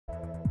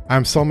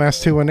I'm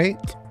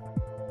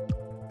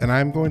Soulmass218, and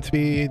I'm going to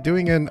be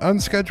doing an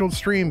unscheduled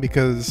stream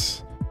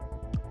because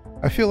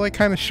I feel like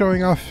kind of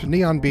showing off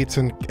Neon Beats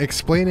and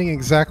explaining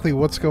exactly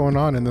what's going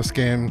on in this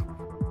game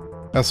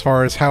as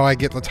far as how I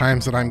get the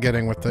times that I'm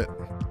getting with it.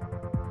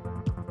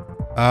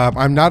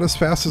 I'm not as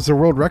fast as the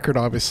world record,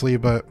 obviously,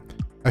 but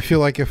I feel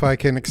like if I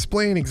can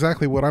explain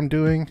exactly what I'm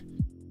doing,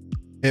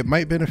 it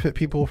might benefit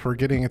people for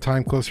getting a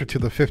time closer to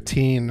the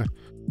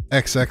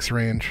 15xx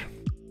range.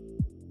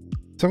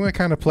 So I'm going to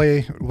kind of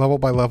play level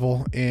by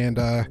level and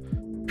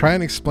try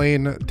and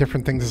explain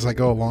different things as I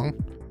go along.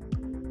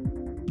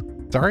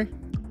 Sorry?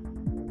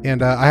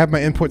 And I have my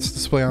inputs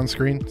display on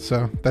screen,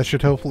 so that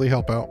should hopefully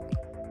help out.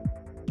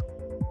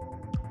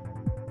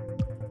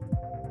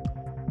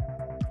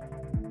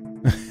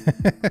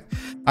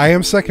 I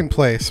am second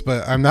place,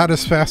 but I'm not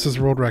as fast as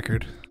world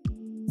record.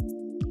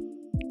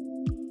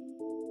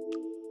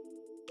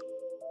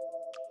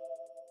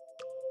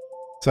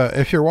 So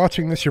if you're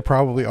watching this, you're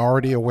probably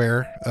already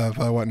aware of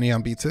what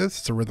Neon Beats is.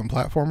 It's a rhythm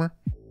platformer.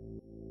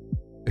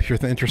 If you're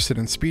interested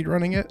in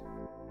speedrunning it,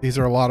 these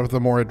are a lot of the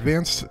more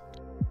advanced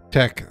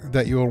tech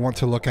that you will want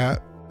to look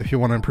at if you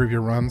want to improve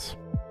your runs.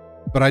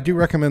 But I do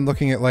recommend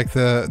looking at like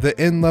the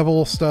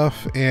in-level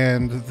stuff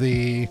and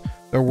the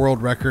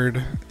world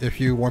record if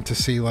you want to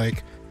see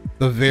like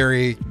the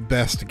very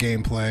best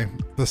gameplay,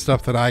 the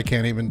stuff that I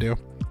can't even do,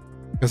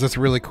 because it's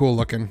really cool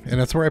looking,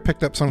 and that's where I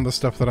picked up some of the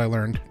stuff that I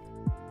learned.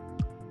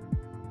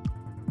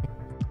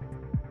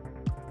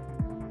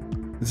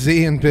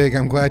 Z and Big,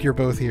 I'm glad you're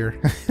both here.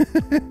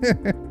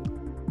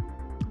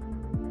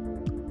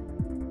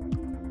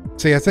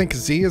 See, I think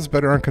Z is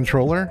better on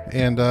controller,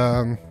 and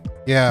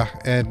yeah,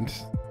 and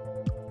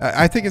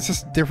I think it's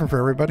just different for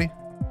everybody.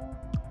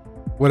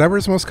 Whatever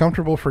is most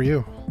comfortable for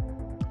you.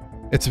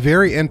 It's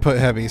very input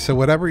heavy, so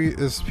whatever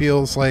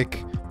feels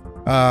like,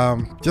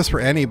 just for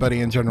anybody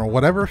in general,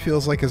 whatever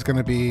feels like is going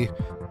to be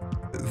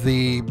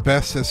the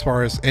best as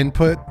far as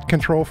input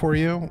control for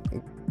you,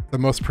 the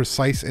most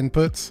precise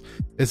inputs,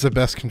 is the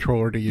best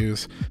controller to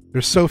use.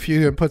 There's so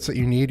few inputs that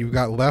you need. You've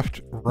got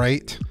left,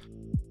 right,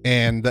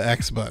 and the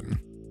X button.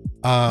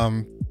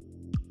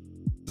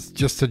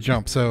 Just to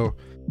jump. So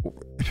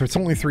if it's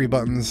only 3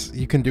 buttons,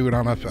 you can do it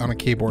on a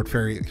keyboard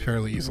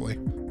fairly easily.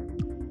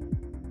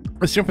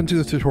 Let's jump into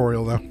the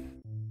tutorial though.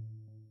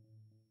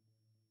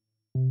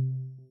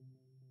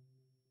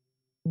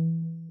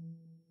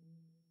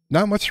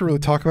 Not much to really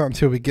talk about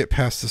until we get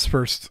past this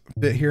first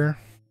bit here.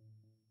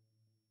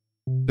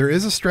 There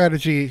is a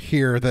strategy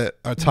here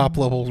that top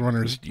level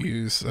runners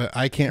use that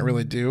I can't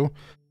really do,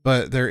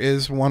 but there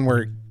is one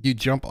where you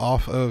jump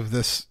off of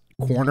this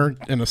corner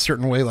in a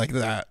certain way like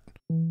that,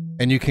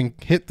 and you can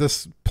hit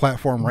this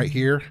platform right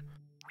here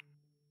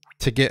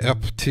to get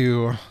up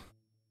to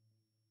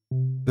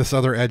this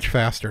other edge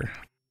faster.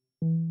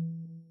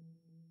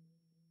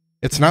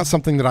 It's not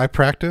something that I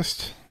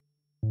practiced,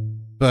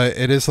 but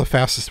it is the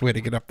fastest way to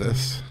get up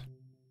this.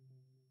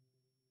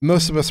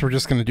 Most of us were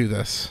just going to do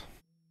this.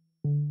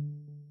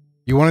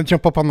 You want to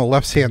jump up on the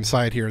left hand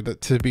side here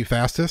to be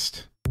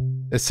fastest.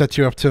 It sets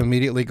you up to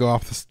immediately go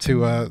off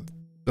to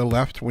the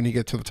left when you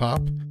get to the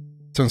top.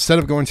 So instead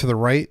of going to the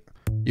right,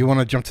 you want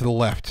to jump to the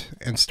left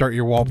and start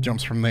your wall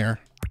jumps from there.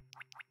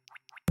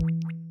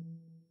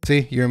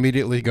 See, you're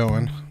immediately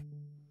going.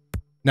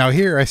 Now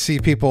here I see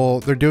people,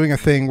 they're doing a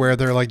thing where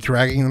they're like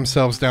dragging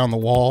themselves down the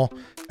wall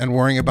and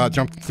worrying about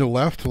jumping to the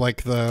left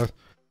like the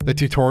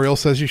tutorial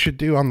says you should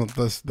do on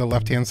the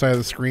left hand side of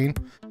the screen.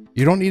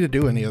 You don't need to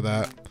do any of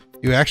that.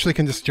 You actually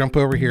can just jump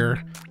over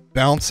here,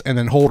 bounce, and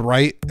then hold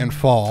right and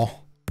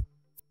fall.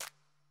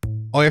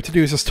 All you have to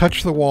do is just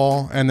touch the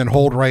wall and then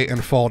hold right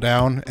and fall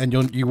down,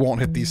 and you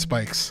won't hit these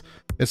spikes.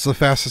 It's the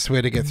fastest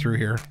way to get through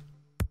here.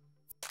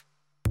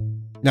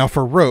 Now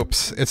for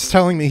ropes, it's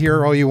telling me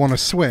here, oh, you want to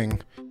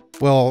swing.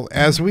 Well,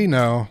 as we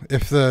know,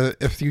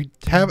 if you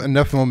have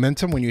enough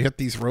momentum when you hit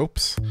these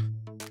ropes,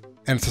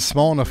 and it's a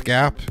small enough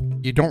gap,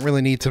 you don't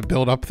really need to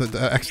build up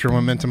the extra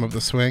momentum of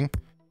the swing.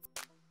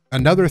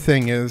 Another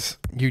thing is,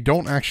 you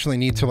don't actually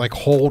need to like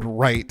hold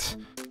right.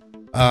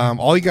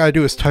 All you gotta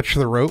do is touch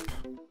the rope,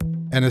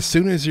 and as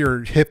soon as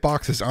your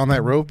hitbox is on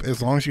that rope,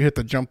 as long as you hit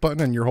the jump button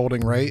and you're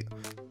holding right,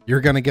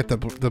 you're gonna get the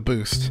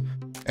boost.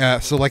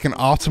 So like an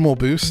optimal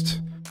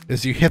boost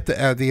is you hit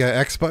the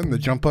X button, the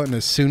jump button,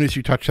 as soon as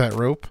you touch that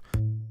rope,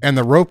 and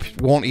the rope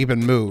won't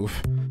even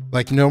move.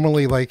 Like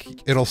normally,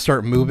 like it'll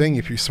start moving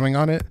if you swing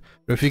on it,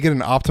 but if you get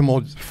an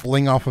optimal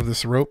fling off of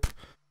this rope,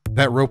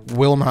 that rope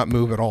will not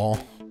move at all.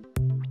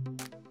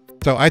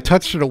 So I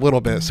touched it a little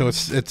bit, so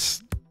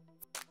it's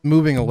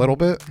moving a little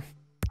bit,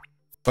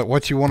 but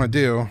what you want to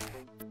do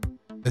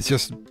is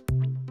just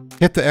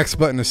hit the X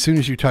button as soon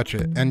as you touch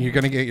it, and you're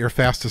going to get your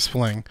fastest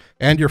fling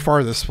and your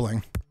farthest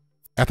fling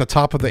at the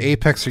top of the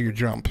apex of your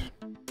jump.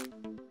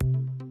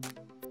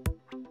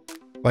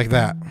 Like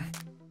that.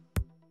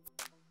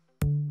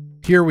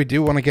 Here we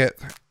do want to get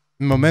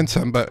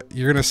momentum, but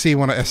you're going to see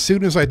as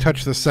soon as I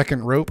touch the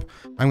second rope,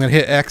 I'm going to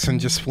hit X and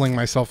just fling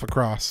myself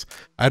across.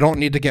 I don't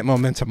need to get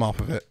momentum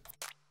off of it.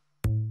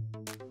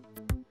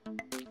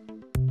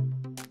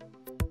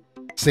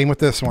 Same with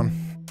this one.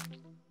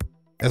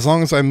 As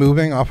long as I'm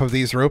moving off of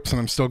these ropes and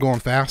I'm still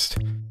going fast,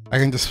 I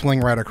can just fling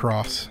right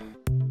across.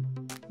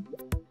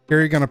 Here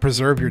you're going to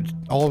preserve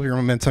all of your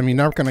momentum. You're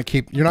not going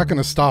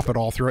to stop at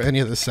all through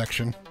any of this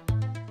section.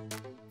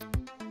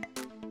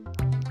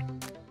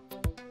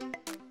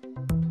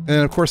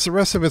 And of course the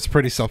rest of it's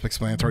pretty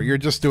self-explanatory. You're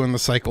just doing the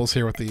cycles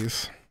here with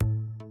these.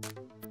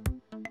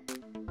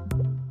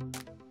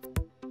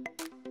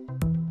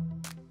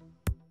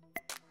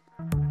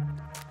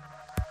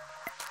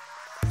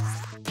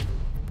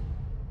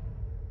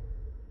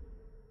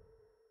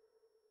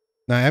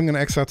 Now I am going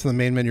to exit out to the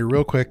main menu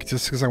real quick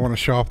just because I want to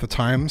show off the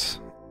times.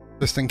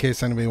 Just in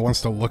case anybody wants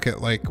to look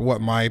at like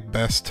what my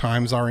best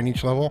times are in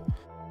each level.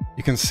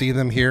 You can see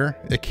them here.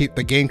 The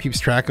game keeps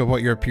track of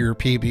what your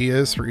PB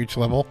is for each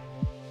level.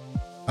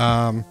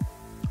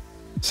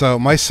 So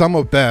my sum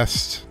of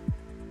best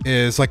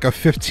is like a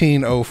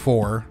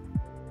 15:04.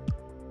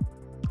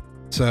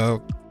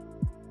 So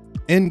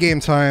in game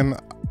time,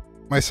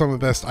 my sum of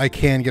best, I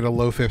can get a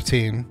low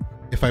 15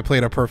 if I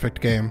played a perfect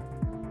game.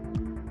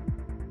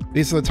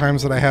 These are the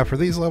times that I have for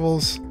these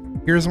levels.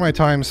 Here's my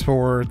times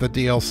for the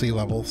DLC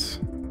levels.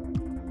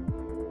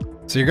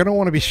 So you're going to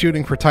want to be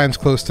shooting for times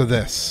close to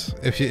this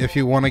if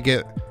you want to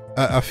get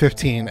a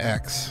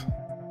 15x.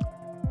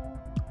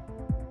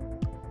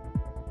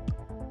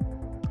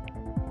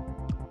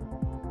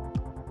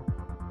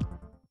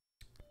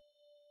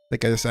 I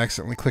think I just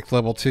accidentally clicked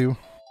level 2.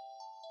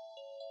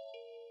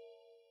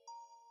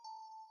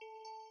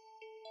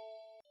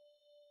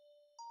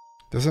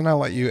 Does it not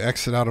let you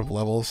exit out of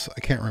levels?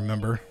 I can't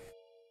remember.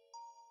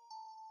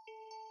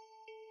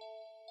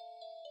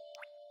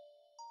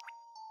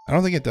 I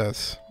don't think it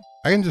does.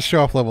 I can just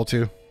show off level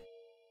 2.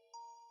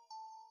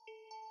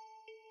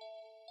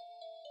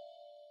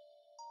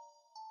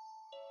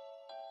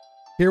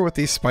 Here with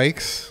these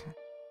spikes.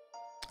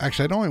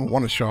 Actually, I don't even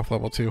want to show off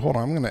level 2. Hold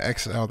on, I'm going to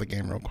exit out of the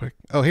game real quick.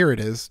 Oh, here it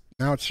is.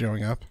 Now it's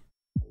showing up.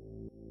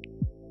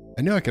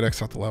 I knew I could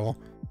exit out the level.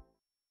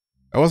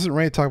 I wasn't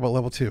ready to talk about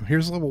level 2.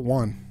 Here's level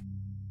 1.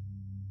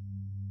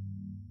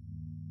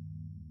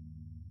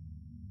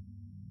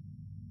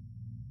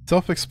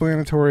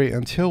 Self-explanatory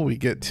until we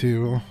get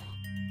to...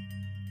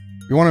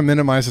 You want to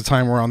minimize the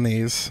time we're on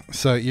these.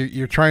 So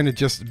you're trying to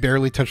just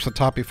barely touch the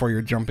top before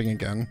you're jumping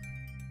again.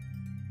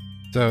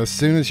 So as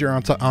soon as you're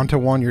onto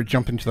one, you're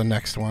jumping to the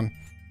next one.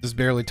 Just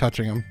barely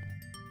touching them.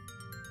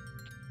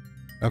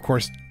 Of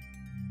course,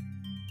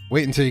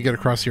 wait until you get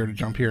across here to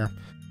jump here.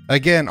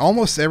 Again,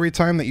 almost every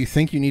time that you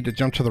think you need to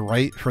jump to the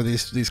right for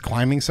these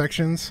climbing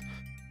sections,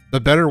 the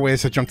better way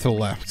is to jump to the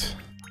left.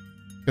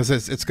 Because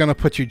it's going to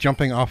put you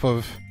jumping off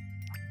of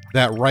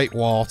that right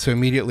wall to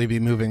immediately be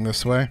moving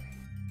this way.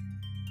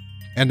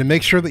 And to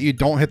make sure that you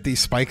don't hit these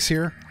spikes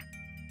here,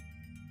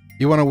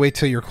 you want to wait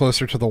till you're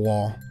closer to the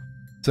wall.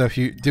 So if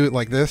you do it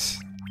like this,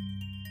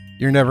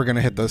 you're never going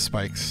to hit those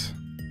spikes.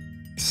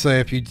 So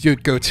if you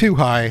go too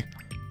high,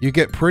 you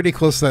get pretty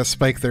close to that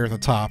spike there at the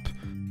top.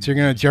 So you're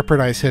going to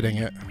jeopardize hitting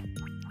it.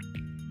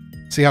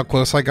 See how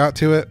close I got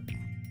to it?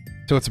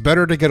 So it's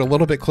better to get a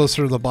little bit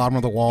closer to the bottom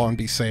of the wall and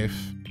be safe.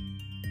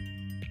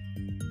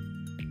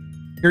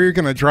 Here you're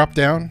going to drop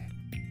down.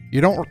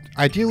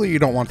 Ideally you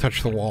don't want to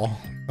touch the wall.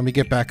 Let me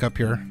get back up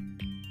here.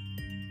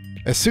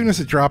 As soon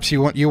as it drops,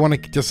 you want to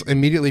just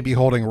immediately be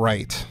holding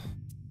right.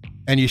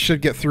 And you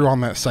should get through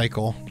on that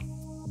cycle.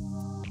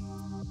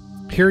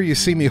 Here you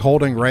see me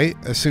holding right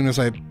as soon as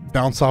I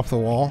bounce off the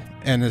wall.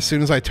 And as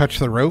soon as I touch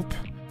the rope,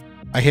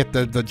 I hit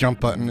the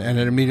jump button and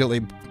it immediately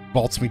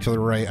vaults me to the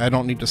right. I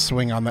don't need to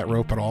swing on that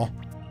rope at all.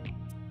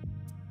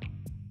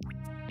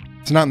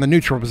 It's not in the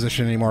neutral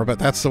position anymore, but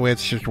that's the way it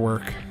should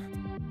work.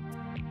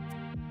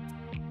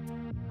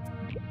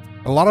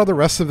 A lot of the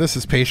rest of this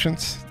is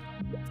patience.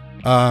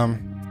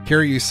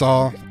 Here you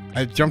saw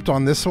I jumped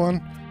on this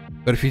one,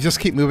 but if you just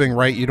keep moving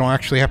right, you don't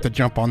actually have to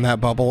jump on that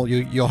bubble.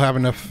 You'll have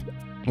enough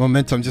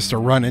momentum just to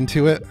run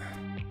into it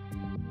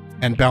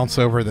and bounce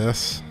over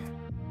this.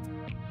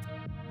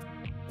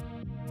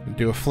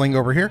 Do a fling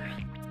over here.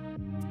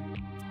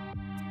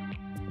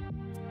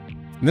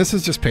 And this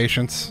is just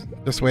patience,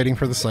 just waiting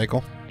for the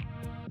cycle.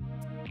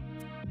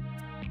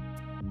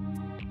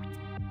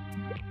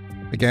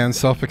 Again,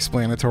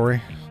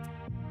 self-explanatory.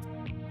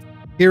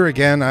 Here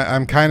again,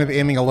 I'm kind of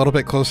aiming a little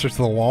bit closer to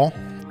the wall.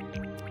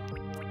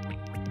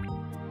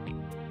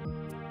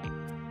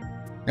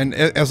 And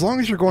as long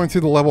as you're going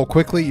through the level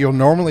quickly, you'll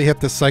normally hit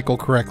this cycle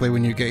correctly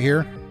when you get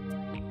here.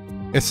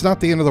 It's not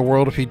the end of the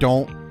world if you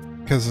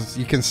don't, because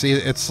you can see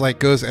it's like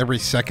goes every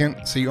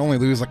second, so you only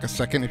lose like a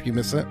second if you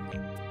miss it.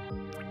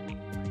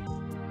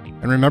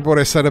 And remember what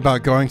I said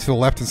about going to the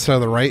left instead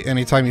of the right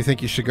anytime you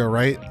think you should go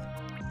right?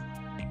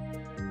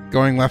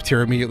 Going left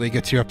here immediately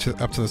gets you up to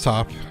the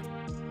top.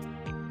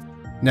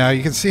 Now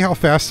you can see how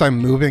fast I'm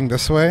moving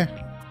this way,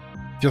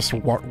 just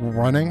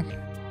running.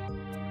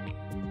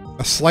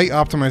 A slight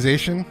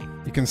optimization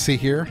you can see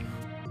here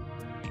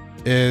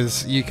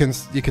is you can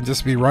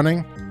just be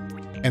running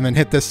and then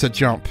hit this to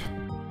jump.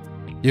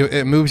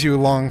 It moves you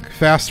along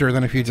faster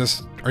than if you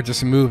are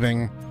just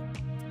moving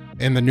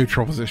in the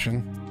neutral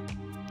position.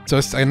 So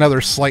it's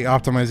another slight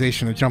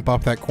optimization to jump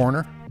off that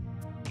corner.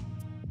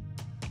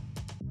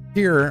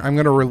 Here, I'm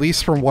going to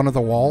release from one of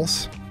the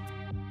walls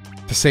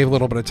to save a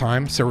little bit of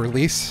time. So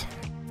release.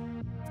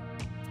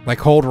 Like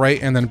hold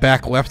right and then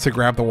back left to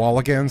grab the wall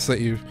again so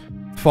that you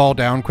fall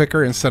down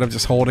quicker instead of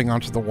just holding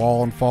onto the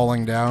wall and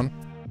falling down.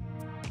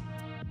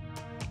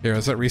 Here,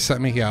 does it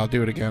reset me? Yeah, I'll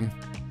do it again.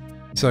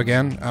 So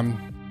again,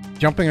 I'm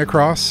jumping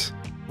across,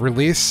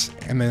 release,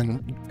 and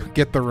then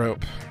get the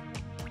rope.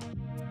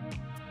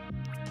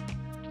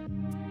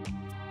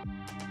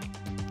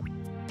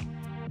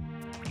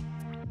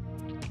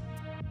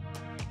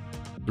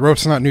 The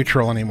rope's not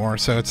neutral anymore,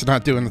 so it's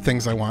not doing the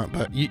things I want,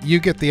 but you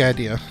get the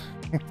idea.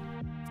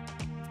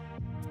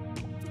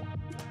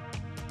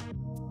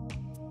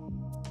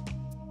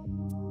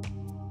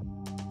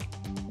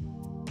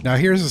 Now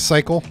here's a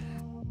cycle.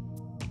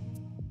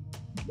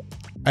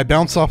 I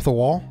bounce off the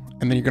wall,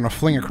 and then you're going to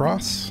fling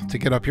across to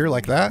get up here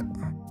like that.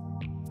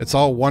 It's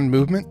all one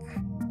movement.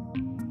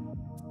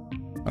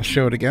 I'll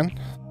show it again.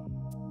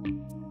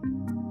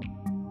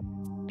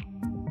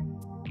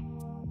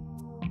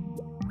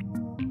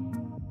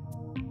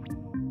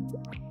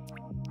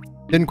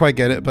 Didn't quite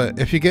get it, but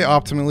if you get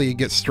optimally, you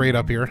get straight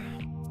up here.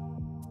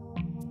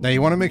 Now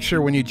you want to make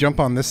sure when you jump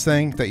on this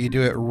thing that you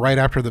do it right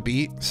after the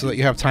beat so that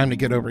you have time to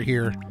get over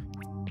here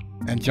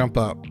and jump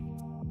up.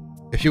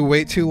 If you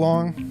wait too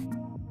long,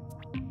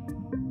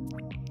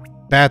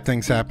 bad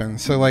things happen.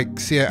 So like,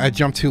 see, I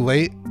jump too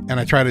late and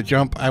I try to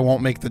jump, I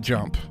won't make the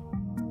jump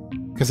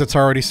because it's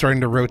already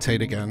starting to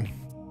rotate again.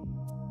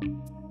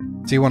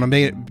 So you want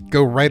to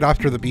go right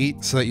after the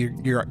beat so that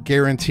you're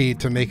guaranteed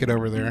to make it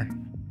over there.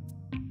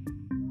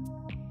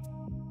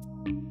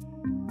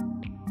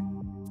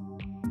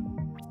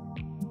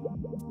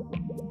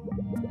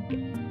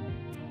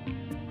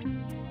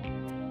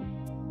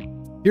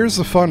 Here's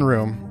the fun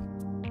room.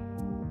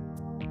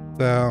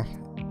 So,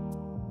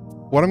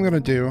 what I'm going to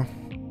do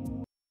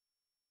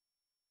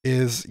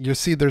is, you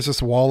see there's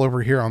this wall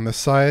over here on this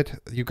side.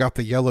 You got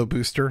the yellow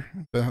booster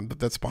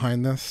that's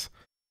behind this.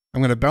 I'm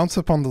going to bounce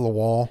up onto the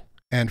wall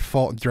and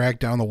drag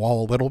down the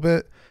wall a little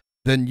bit,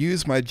 then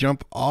use my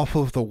jump off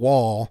of the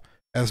wall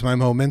as my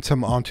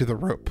momentum onto the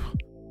rope.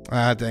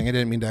 Ah, dang, I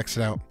didn't mean to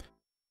exit out.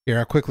 Here,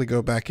 I'll quickly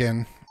go back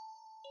in.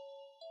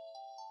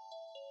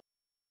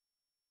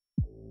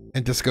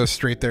 And just go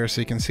straight there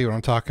so you can see what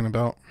I'm talking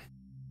about.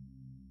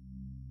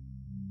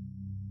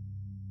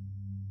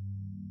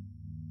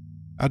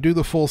 I'll do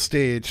the full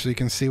stage so you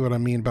can see what I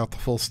mean about the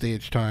full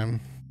stage time.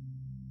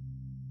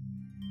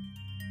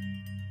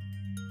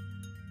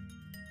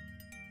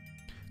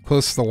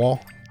 Close to the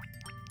wall.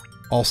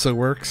 Also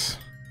works.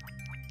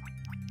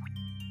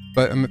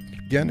 But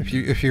again,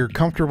 if you're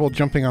comfortable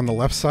jumping on the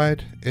left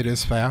side, it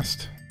is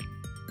fast.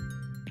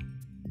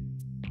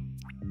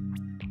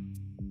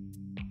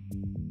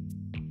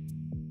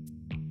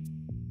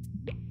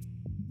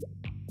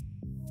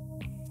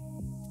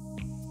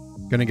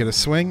 Gonna get a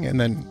swing, and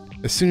then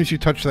as soon as you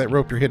touch that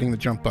rope, you're hitting the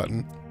jump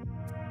button.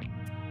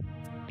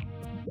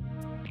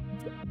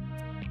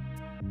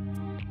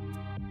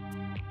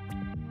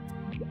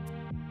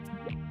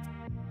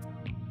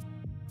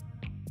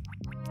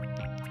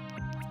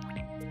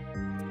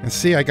 And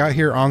see, I got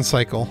here on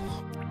cycle.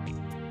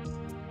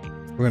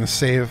 We're gonna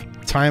save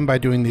time by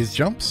doing these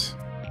jumps.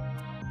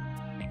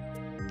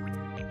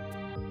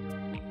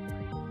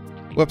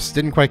 Whoops,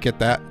 didn't quite get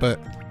that, but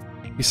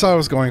you saw what I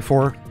was going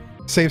for.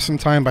 Save some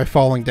time by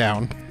falling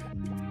down.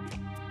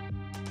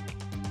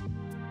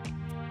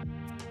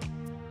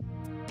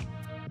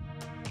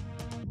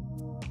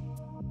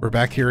 We're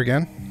back here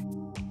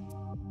again.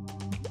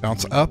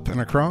 Bounce up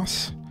and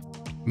across.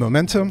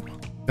 Momentum.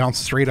 Bounce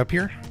straight up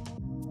here.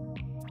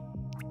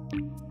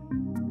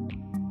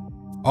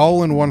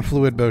 All in one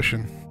fluid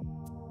motion.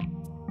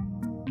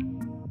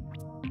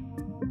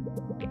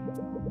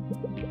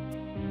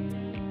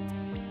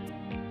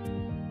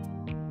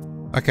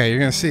 Okay, you're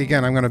going to see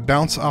again, I'm going to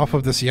bounce off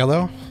of this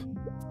yellow,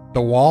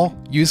 the wall,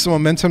 use the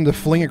momentum to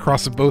fling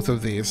across both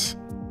of these,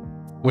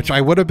 which I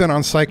would have been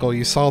on cycle.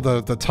 You saw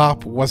the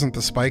top wasn't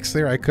the spikes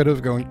there. I could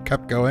have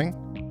kept going.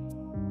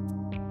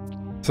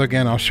 So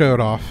again, I'll show it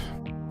off.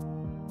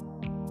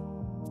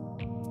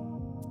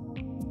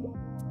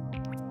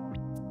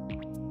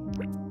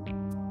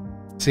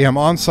 See, I'm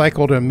on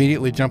cycle to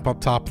immediately jump up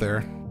top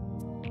there.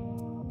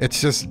 It's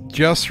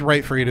just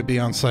right for you to be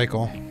on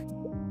cycle.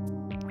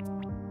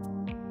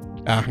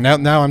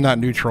 Now I'm not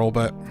neutral,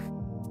 but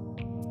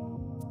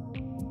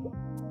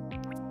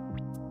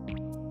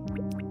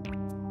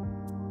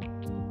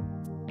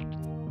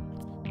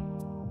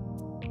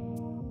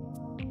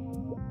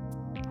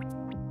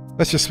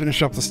let's just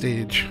finish up the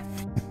stage.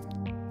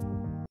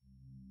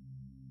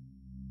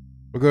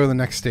 We'll go to the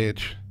next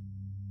stage,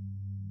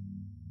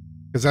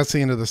 because that's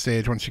the end of the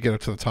stage once you get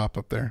up to the top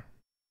up there.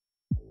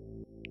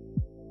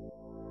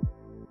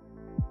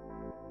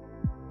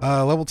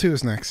 Level 2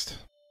 is next.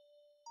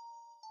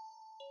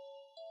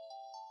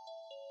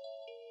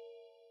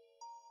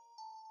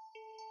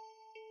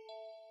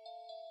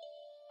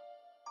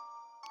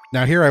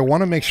 Now here I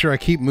want to make sure I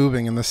keep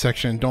moving in this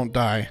section and don't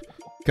die.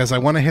 because I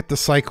want to hit the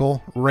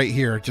cycle right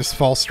here. Just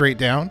fall straight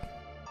down.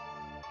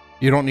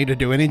 You don't need to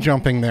do any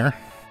jumping there.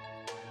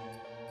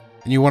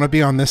 And you want to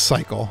be on this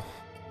cycle.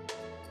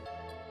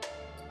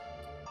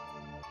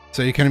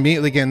 So you can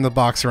immediately get in the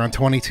box around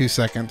 22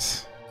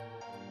 seconds.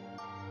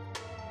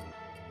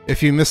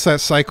 If you miss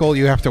that cycle,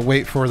 you have to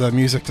wait for the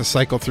music to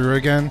cycle through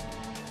again,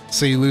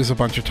 so you lose a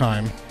bunch of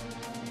time.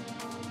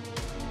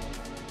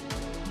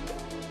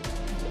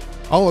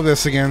 All of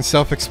this, again,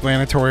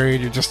 self-explanatory.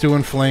 You're just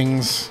doing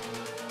flings,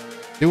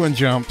 doing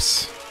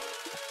jumps.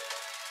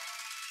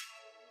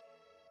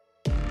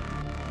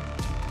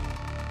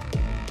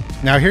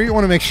 Now here you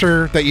want to make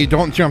sure that you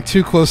don't jump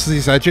too close to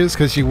these edges,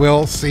 because you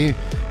will see,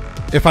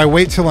 if I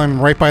wait till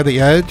I'm right by the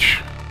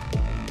edge,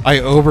 I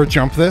over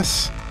jump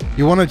this.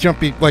 You want to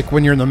jump like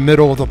when you're in the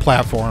middle of the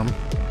platform.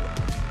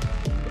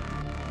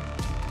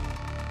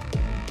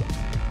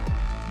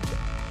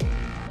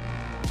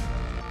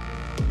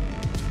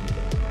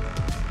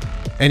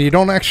 And you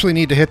don't actually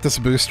need to hit this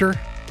booster.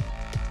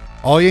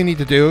 All you need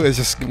to do is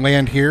just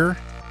land here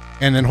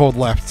and then hold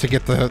left to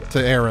get the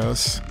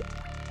arrows.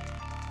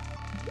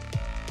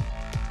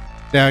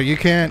 Now you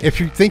can, if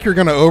you think you're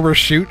going to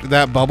overshoot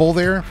that bubble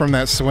there from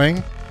that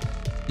swing,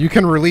 you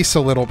can release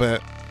a little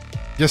bit.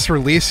 Just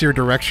release your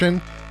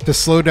direction to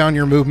slow down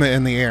your movement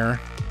in the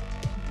air.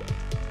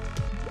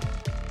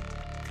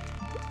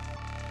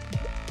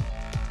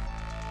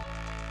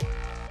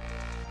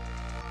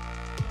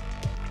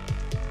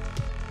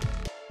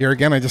 Here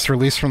again, I just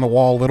released from the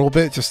wall a little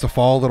bit just to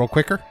fall a little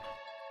quicker.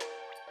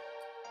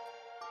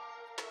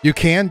 You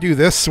can do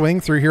this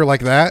swing through here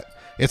like that.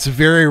 It's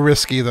very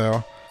risky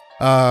though.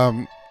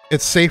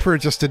 It's safer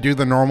just to do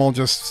the normal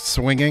just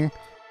swinging.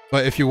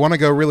 But if you want to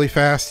go really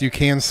fast, you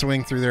can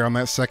swing through there on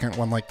that second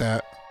one like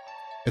that.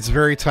 It's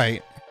very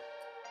tight.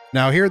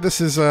 Now here, this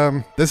is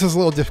a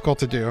little difficult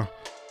to do.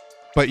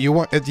 But you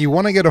want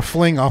to get a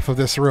fling off of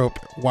this rope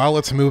while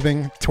it's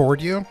moving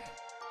toward you,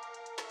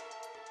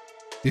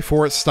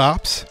 before it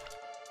stops,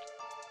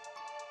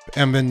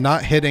 and then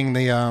not hitting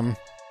the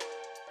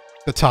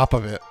top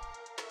of it,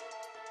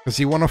 because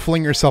you want to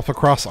fling yourself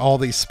across all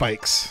these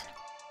spikes.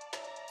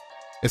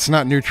 It's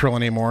not neutral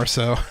anymore,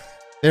 so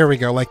there we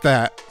go, like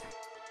that.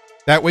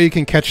 That way you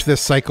can catch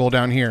this cycle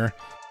down here.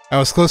 I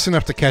was close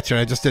enough to catch it,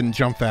 I just didn't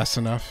jump fast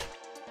enough.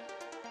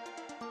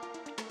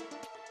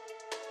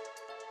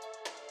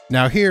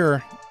 Now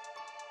here,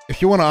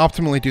 if you want to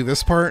optimally do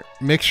this part,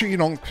 make sure you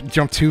don't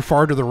jump too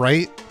far to the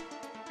right.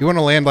 You want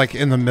to land like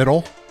in the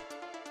middle.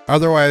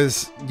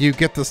 Otherwise, you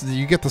get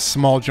the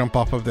small jump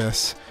off of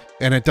this,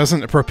 and it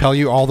doesn't propel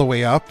you all the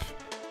way up,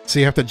 so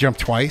you have to jump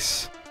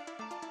twice.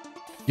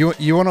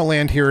 You want to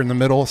land here in the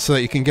middle so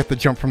that you can get the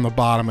jump from the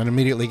bottom and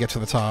immediately get to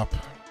the top.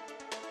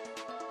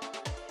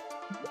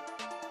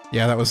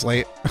 Yeah, that was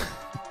late.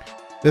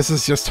 This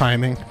is just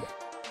timing.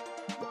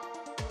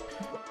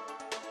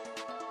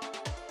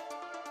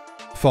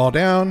 Fall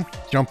down,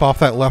 jump off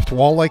that left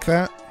wall like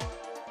that.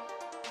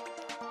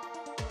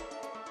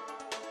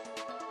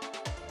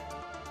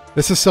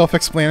 This is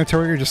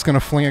self-explanatory. You're just going to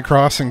fling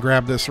across and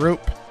grab this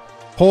rope,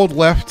 hold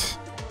left,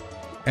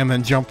 and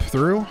then jump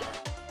through.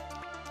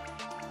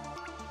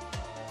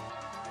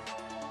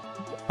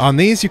 On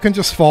these, you can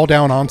just fall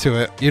down onto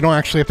it. You don't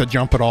actually have to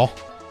jump at all.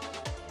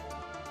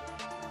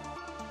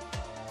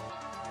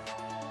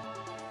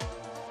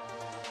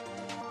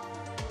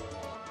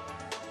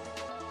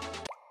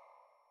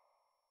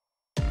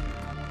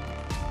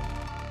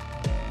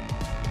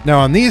 Now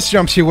on these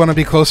jumps, you want to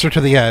be closer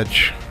to the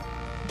edge.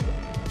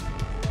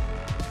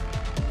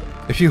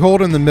 If you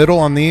hold in the middle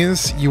on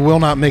these, you will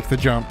not make the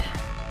jump.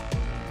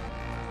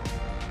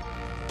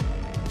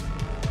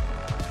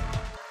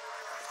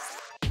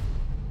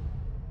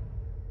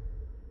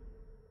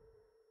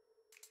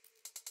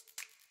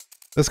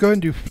 Let's go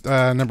ahead and do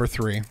number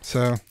 3.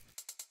 So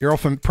you're all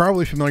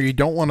probably familiar. You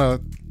don't want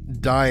to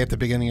die at the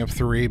beginning of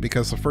 3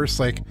 because the first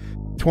like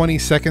 20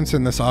 seconds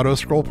in this auto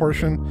scroll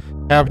portion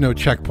have no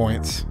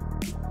checkpoints.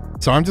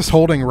 So I'm just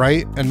holding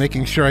right and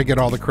making sure I get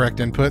all the correct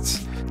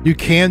inputs. You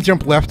can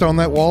jump left on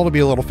that wall to be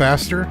a little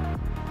faster,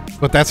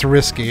 but that's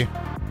risky.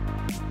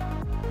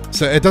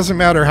 So it doesn't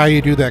matter how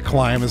you do that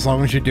climb as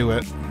long as you do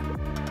it.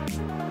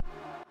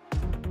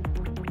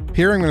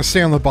 Here I'm going to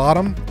stay on the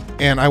bottom,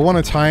 and I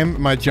want to time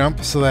my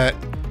jump so that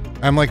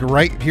I'm like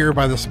right here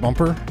by this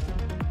bumper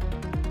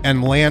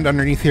and land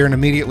underneath here and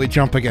immediately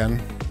jump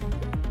again.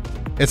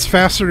 It's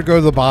faster to go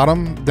to the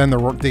bottom than the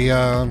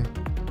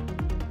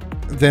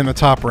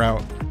top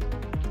route.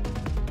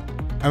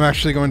 I'm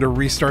actually going to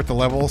restart the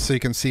level so you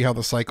can see how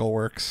the cycle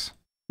works.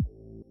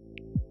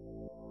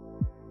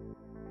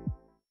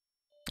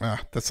 Ah,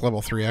 that's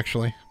level 3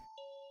 actually.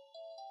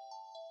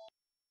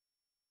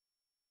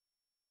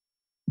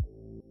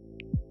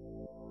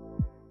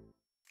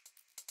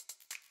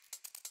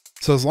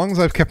 So as long as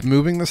I've kept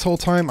moving this whole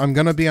time, I'm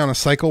going to be on a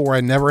cycle where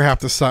I never have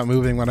to stop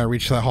moving when I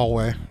reach that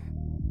hallway.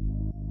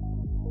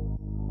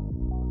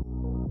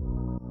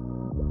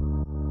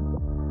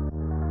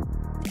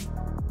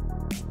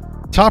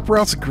 Top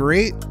route's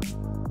great.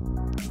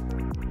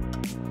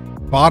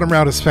 Bottom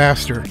route is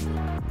faster.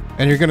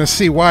 And you're going to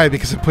see why,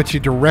 because it puts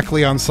you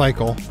directly on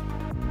cycle.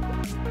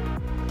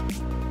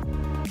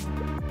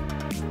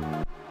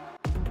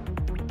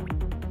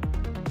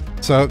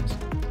 So,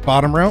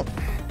 bottom route.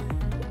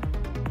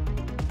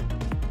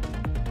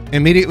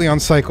 Immediately on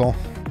cycle.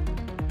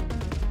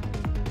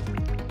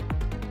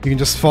 You can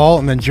just fall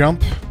and then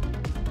jump.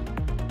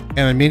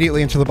 And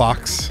immediately into the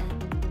box.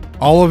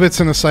 All of it's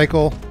in a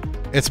cycle.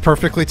 It's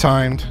perfectly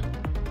timed.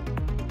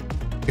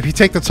 If you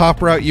take the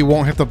top route, you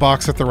won't hit the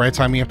box at the right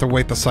time. You have to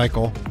wait the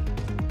cycle.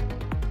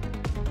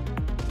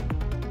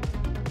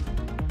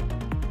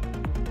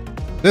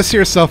 This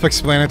here is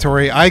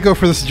self-explanatory. I go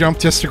for this jump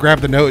just to grab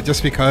the note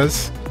just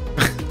because.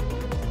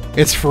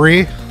 It's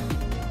free.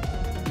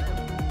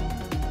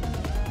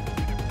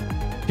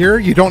 Here,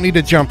 you don't need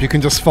to jump. You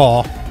can just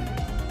fall.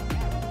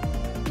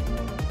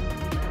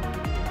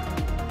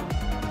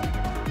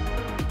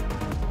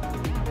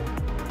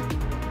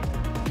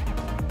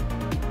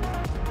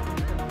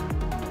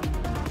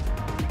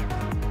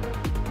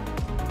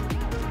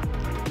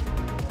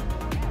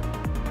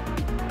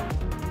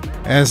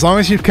 And as long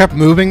as you've kept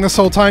moving this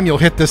whole time, you'll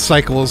hit this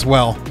cycle as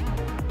well.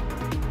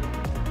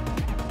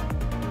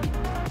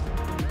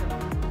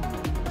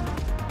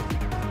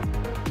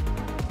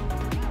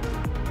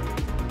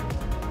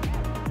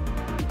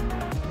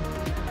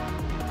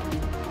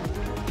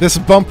 This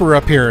bumper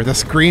up here,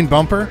 this green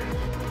bumper,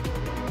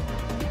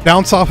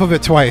 bounce off of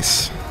it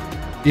twice.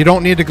 You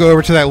don't need to go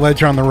over to that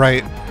ledge on the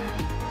right.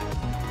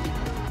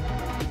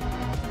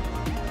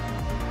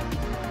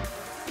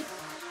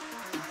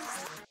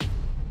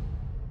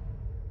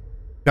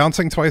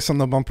 Bouncing twice on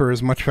the bumper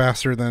is much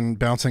faster than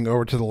bouncing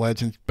over to the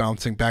ledge and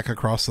bouncing back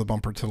across the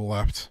bumper to the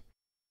left.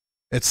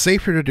 It's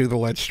safer to do the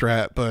ledge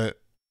strat, but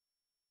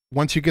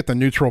once you get the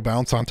neutral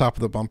bounce on top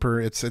of the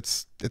bumper,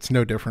 it's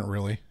no different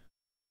really.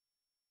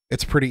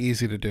 It's pretty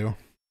easy to do.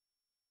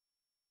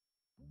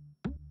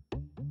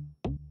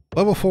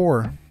 Level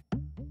 4.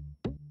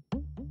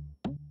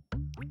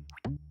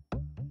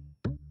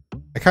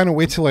 I kind of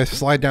wait till I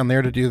slide down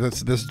there to do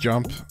this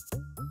jump.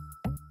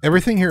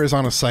 Everything here is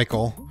on a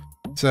cycle.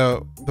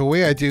 So the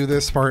way I do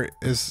this part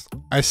is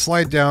I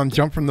slide down,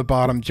 jump from the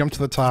bottom, jump to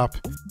the top,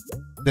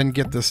 then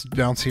get this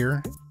bounce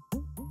here.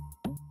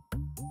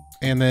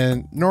 And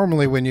then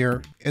normally when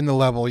you're in the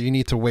level, you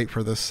need to wait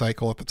for this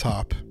cycle at the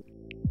top.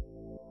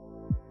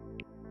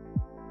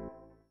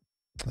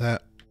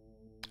 That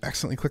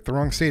accidentally clicked the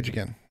wrong stage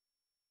again.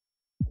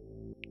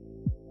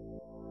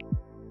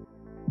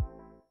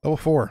 Level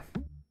 4.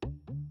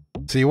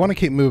 So you want to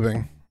keep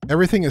moving.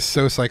 Everything is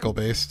so cycle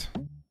based.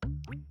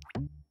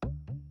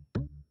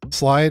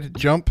 Slide,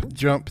 jump,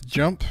 jump,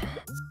 jump.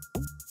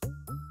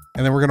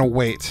 And then we're going to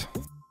wait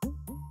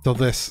till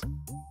this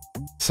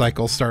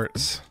cycle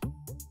starts.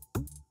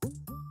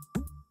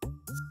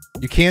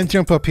 You can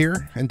jump up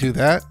here and do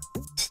that.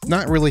 It's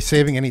not really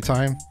saving any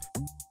time.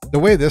 The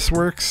way this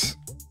works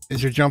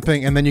is you're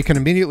jumping and then you can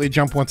immediately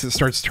jump once it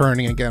starts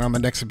turning again on the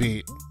next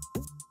beat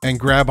and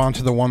grab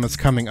onto the one that's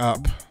coming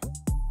up.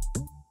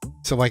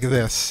 So like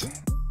this.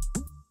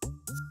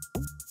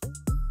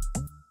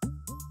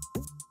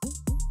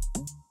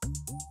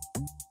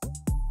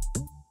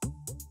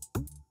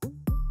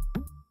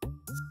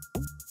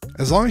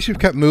 As long as you've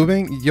kept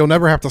moving, you'll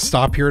never have to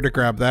stop here to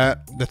grab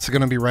that. That's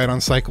going to be right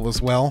on cycle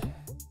as well.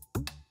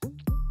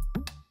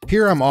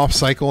 Here I'm off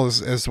cycle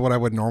as what I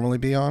would normally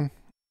be on.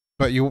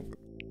 But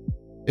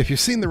if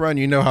you've seen the run,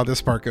 you know how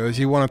this part goes.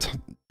 You want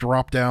to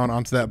drop down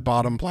onto that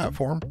bottom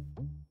platform.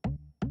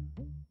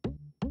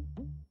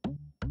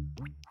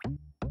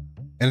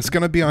 And it's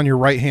going to be on your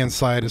right-hand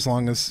side as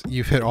long as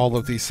you've hit all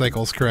of these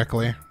cycles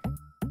correctly.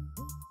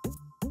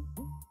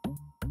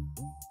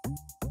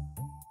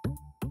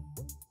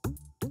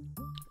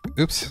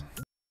 Oops.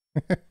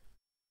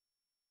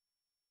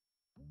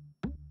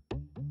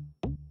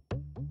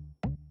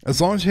 As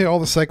long as you hit all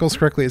the cycles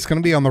correctly, it's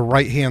going to be on the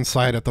right-hand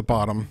side at the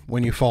bottom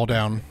when you fall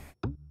down.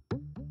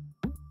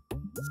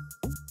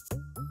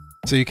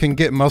 So you can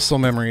get muscle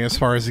memory as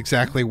far as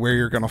exactly where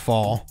you're going to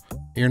fall.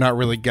 You're not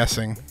really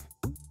guessing.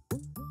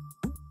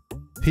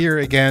 Here,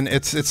 again,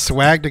 it's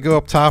swag to go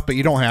up top, but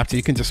you don't have to.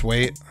 You can just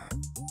wait.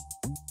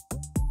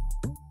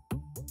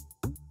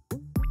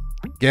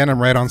 Again,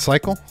 I'm right on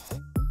cycle.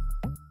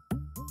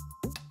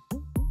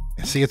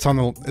 See, it's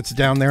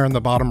down there in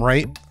the bottom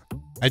right.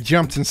 I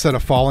jumped instead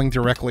of falling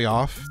directly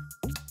off,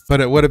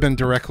 but it would have been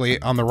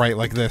directly on the right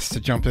like this to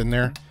jump in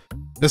there.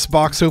 This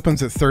box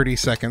opens at 30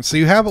 seconds, so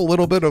you have a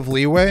little bit of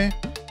leeway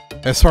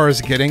as far as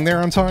getting there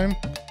on time.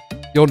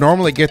 You'll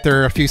normally get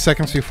there a few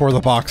seconds before the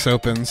box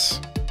opens.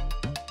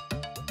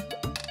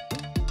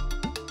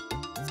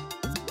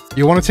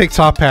 You want to take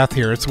top path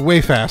here. It's way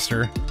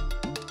faster.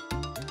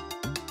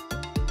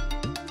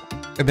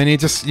 And then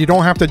you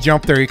don't have to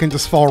jump there. You can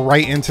just fall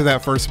right into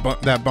that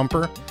that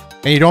bumper.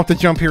 And you don't have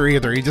to jump here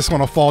either. You just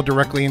want to fall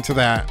directly into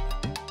that.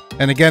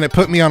 And again, it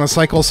put me on a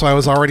cycle, so I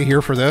was already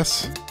here for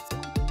this.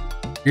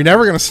 You're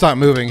never going to stop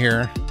moving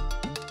here.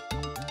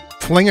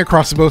 Fling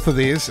across both of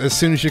these as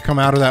soon as you come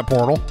out of that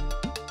portal.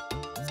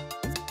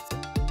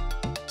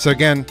 So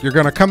again, you're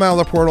going to come out of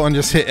the portal and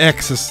just hit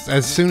X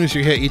as soon as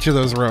you hit each of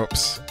those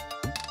ropes.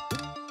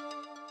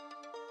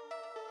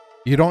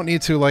 You don't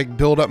need to like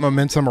build up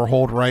momentum or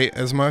hold right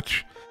as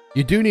much.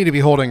 You do need to be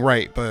holding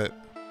right, but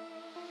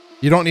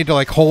you don't need to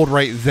like hold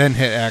right then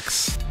hit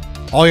X.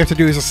 All you have to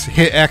do is just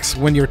hit X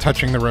when you're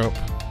touching the rope.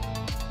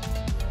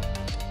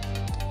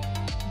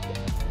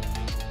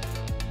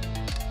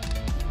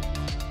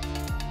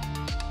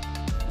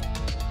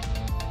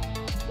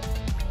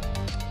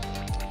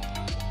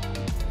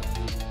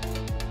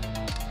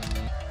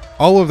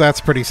 All of that's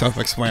pretty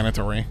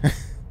self-explanatory.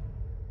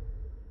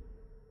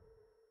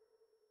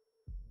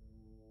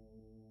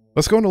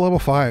 Let's go into level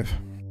 5.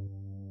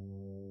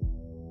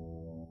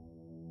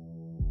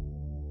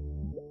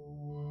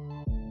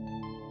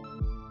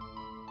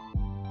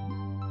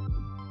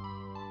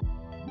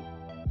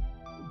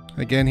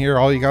 Again, here,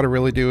 all you got to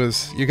really do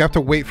is you have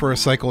to wait for a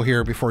cycle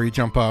here before you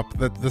jump up.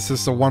 This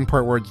is the one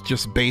part where it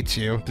just baits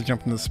you to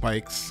jump into the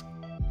spikes.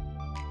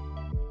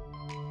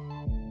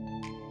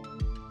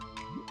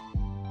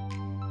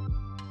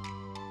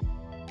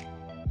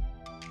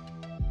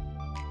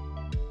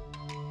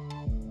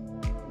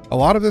 A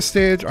lot of this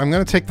stage, I'm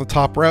going to take the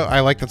top route. I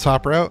like the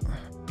top route.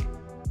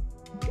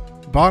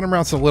 Bottom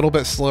route's a little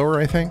bit slower,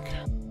 I think.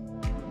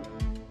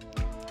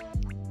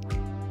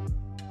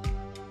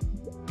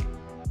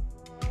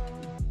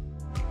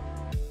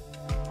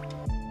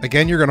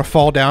 Again, you're going to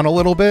fall down a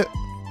little bit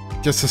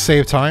just to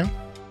save time.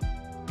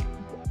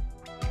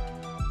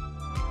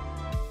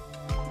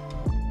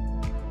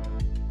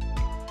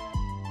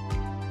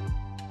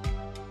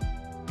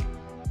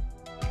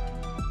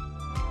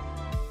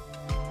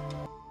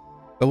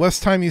 The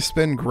less time you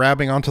spend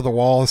grabbing onto the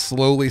wall,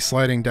 slowly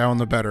sliding down,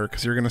 the better,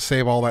 because you're going to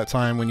save all that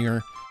time when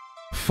you're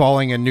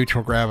falling in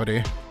neutral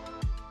gravity.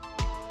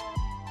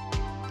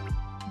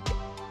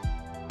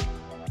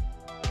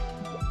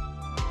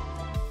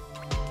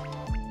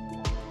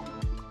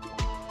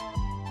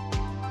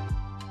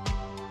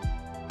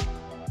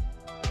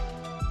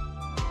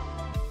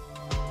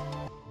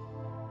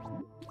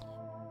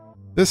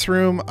 This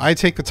room, I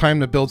take the time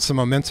to build some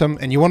momentum,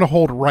 and you want to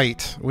hold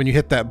right when you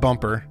hit that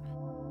bumper.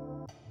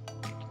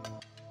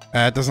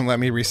 It doesn't let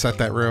me reset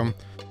that room.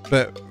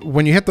 But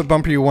when you hit the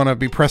bumper, you want to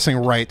be pressing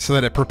right so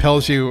that it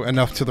propels you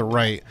enough to the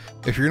right.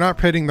 If you're not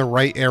hitting the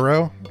right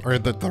arrow, or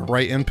the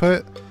right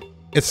input,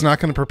 it's not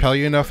going to propel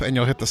you enough and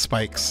you'll hit the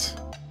spikes.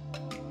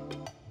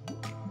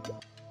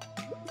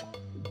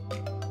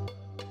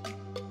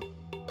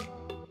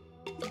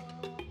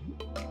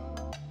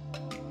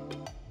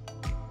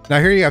 Now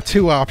here you have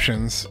two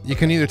options. You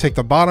can either take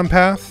the bottom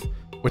path,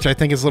 which I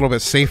think is a little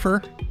bit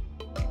safer,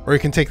 or you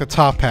can take the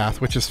top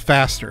path, which is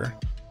faster.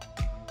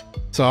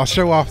 So I'll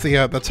show off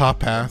the top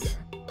path.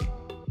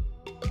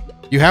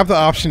 You have the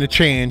option to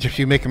change if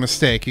you make a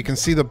mistake. You can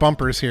see the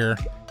bumpers here.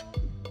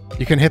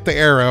 You can hit the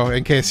arrow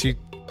in case you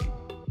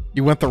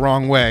went the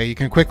wrong way. You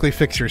can quickly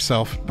fix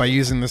yourself by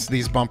using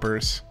these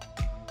bumpers.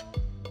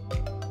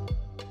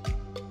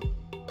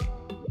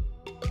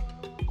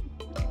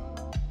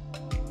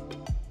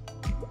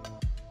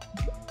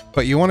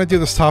 But you want to do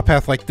this top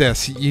path like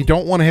this. You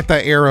don't want to hit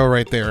that arrow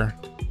right there.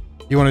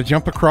 You want to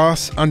jump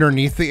across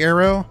underneath the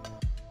arrow,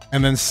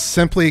 and then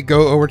simply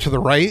go over to the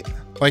right,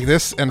 like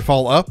this, and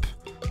fall up,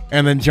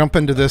 and then jump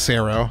into this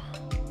arrow.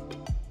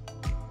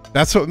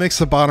 That's what makes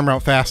the bottom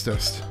route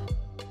fastest.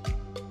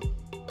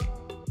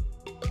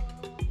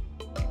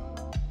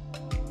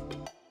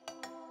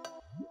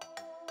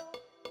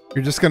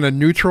 You're just going to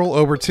neutral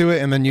over to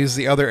it, and then use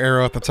the other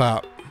arrow at the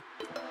top.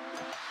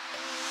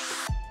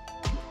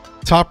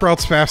 Top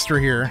route's faster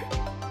here.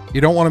 You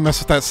don't want to mess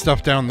with that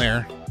stuff down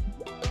there.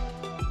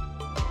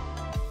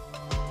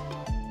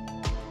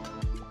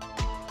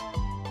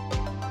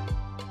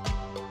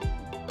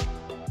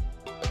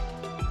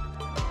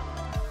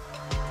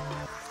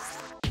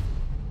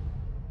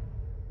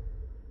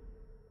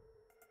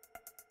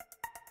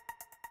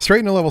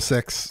 Straight into level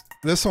 6.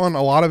 This one,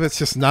 a lot of it's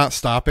just not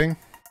stopping.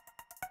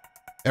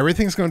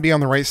 Everything's going to be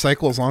on the right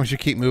cycle as long as you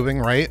keep moving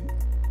right.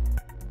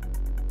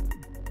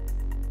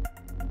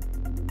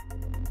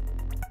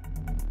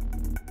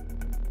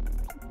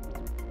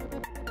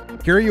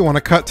 Here you want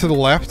to cut to the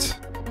left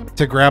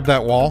to grab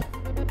that wall.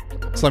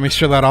 So let me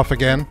show that off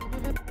again.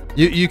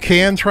 You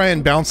can try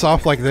and bounce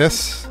off like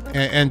this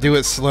and do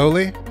it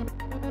slowly,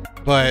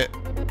 but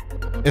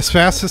it's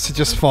fastest to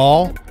just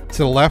fall to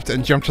the left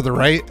and jump to the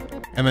right,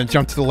 and then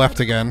jump to the left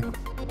again.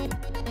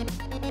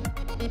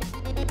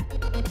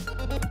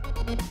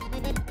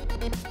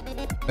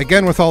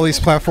 Again, with all these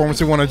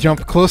platforms, we want to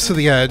jump close to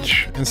the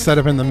edge instead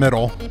of in the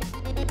middle.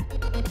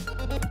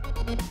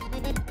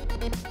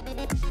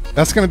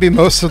 That's going to be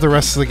most of the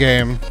rest of the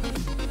game.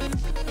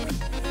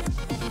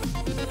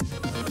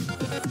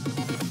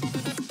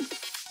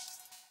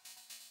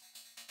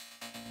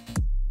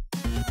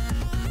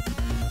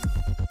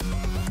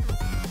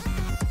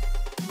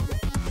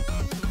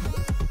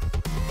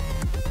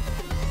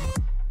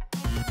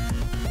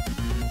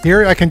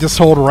 Here, I can just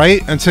hold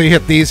right until you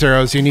hit these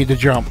arrows. You need to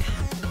jump.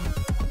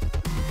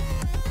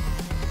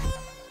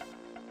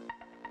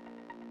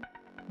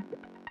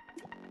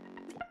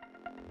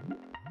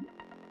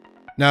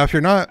 Now, if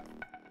you're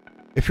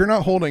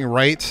not holding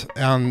right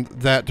on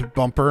that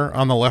bumper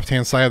on the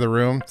left-hand side of the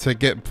room to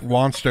get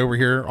launched over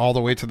here all the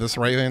way to this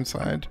right-hand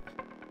side,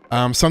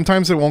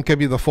 sometimes it won't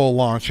give you the full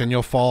launch and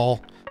you'll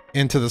fall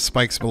into the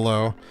spikes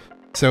below.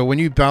 So when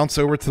you bounce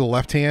over to the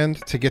left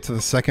hand to get to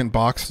the second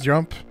box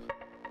jump,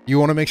 you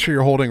want to make sure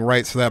you're holding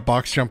right so that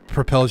box jump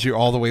propels you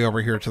all the way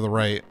over here to the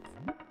right.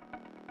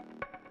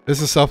 This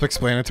is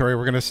self-explanatory.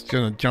 We're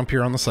gonna jump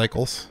here on the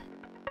cycles.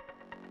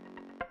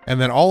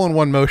 And then all in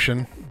one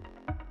motion,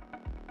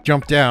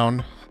 jump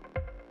down.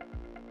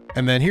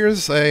 And then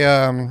here's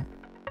a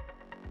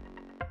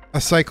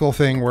cycle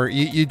thing where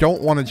you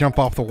don't want to jump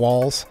off the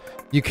walls.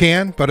 You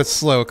can, but it's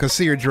slow, because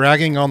see, you're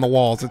dragging on the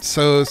walls. It's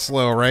so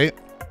slow, right?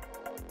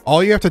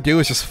 All you have to do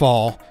is just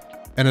fall.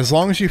 And as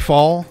long as you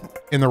fall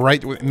in the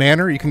right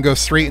manner, you can go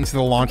straight into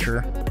the launcher.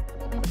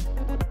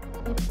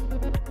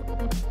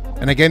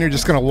 And again, you're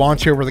just going to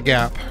launch over the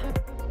gap.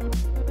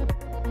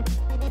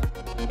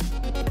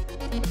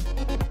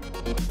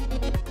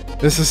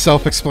 This is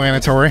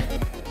self-explanatory.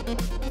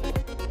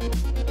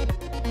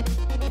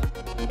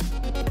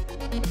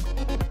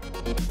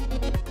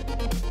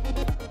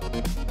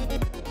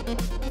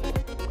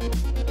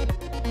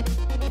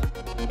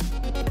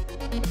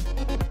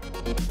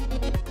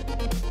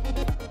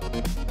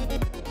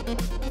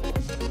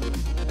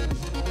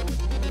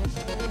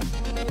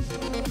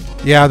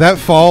 Yeah, that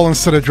fall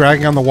instead of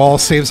dragging on the wall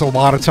saves a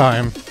lot of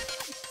time.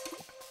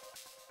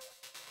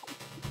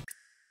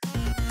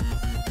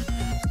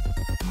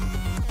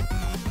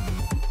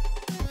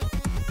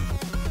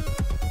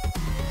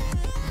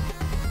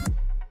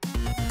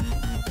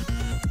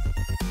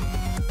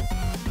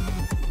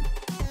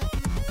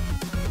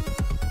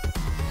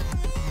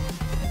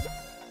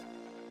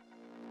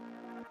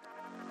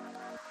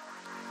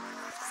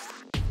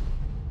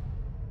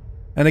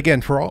 And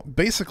again, for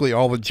basically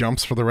all the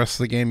jumps for the rest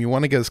of the game, you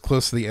want to get as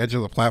close to the edge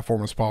of the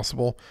platform as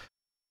possible,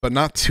 but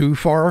not too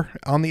far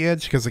on the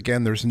edge, because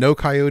again, there's no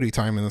coyote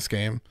time in this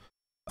game.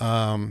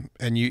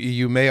 And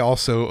you may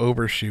also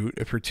overshoot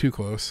if you're too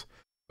close,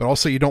 but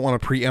also you don't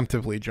want to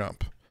preemptively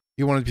jump.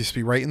 You want to just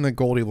be right in the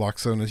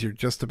Goldilocks zone as you're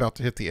just about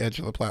to hit the edge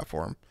of the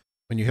platform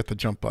when you hit the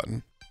jump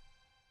button.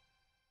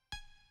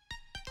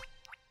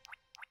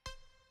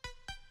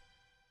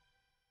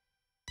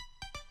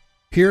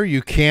 Here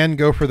you can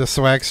go for the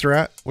swag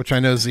strat, which I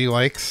know Z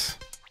likes,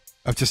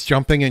 of just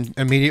jumping and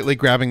immediately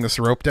grabbing this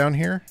rope down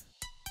here.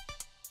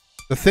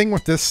 The thing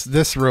with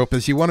this rope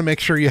is you want to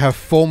make sure you have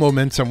full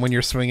momentum when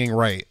you're swinging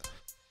right.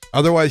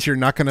 Otherwise, you're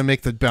not going to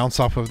make the bounce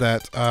off of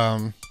that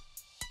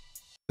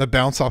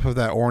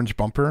orange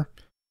bumper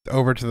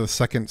over to the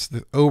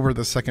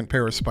second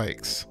pair of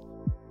spikes.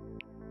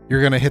 You're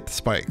going to hit the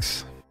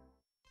spikes.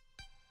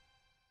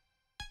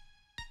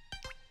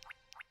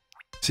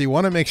 So you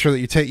want to make sure that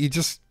you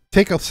just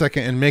take a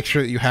second and make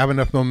sure that you have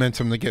enough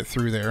momentum to get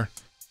through there.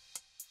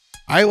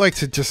 I like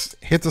to just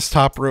hit this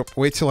top rope,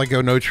 wait till I go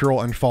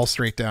neutral, and fall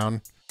straight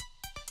down.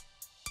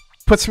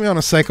 Puts me on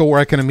a cycle where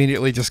I can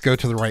immediately just go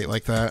to the right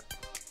like that.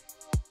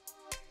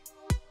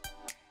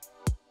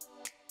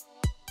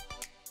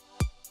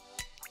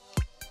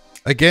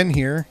 Again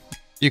here,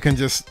 you can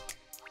just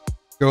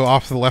go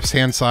off to the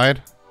left-hand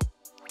side.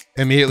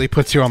 Immediately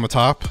puts you on the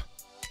top.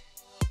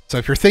 So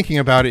if you're thinking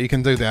about it, you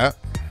can do that.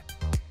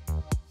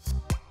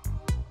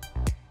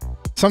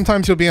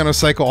 Sometimes you'll be on a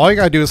cycle. All you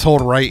gotta do is hold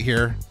right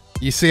here.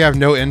 You see I have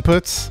no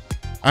inputs.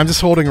 I'm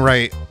just holding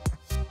right.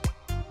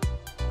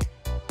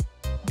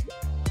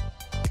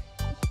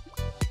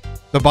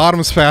 The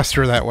bottom's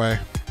faster that way.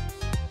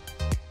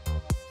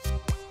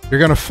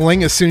 You're gonna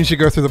fling as soon as you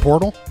go through the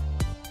portal.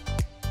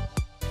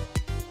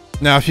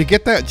 Now, if you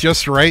get that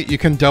just right, you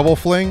can double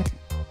fling.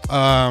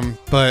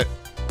 But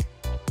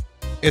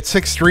it's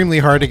extremely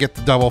hard to get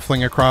the double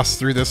fling across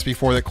through this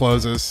before it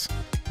closes.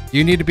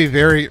 You need to be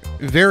very,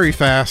 very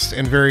fast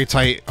and very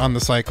tight on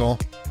the cycle.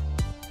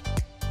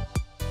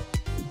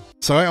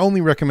 So I only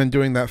recommend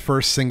doing that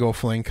first single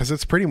fling because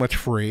it's pretty much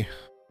free.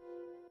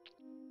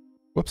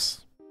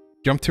 Whoops.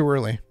 Jumped too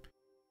early.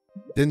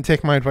 Didn't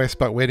take my advice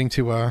about waiting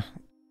to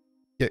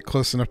get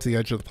close enough to the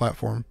edge of the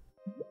platform.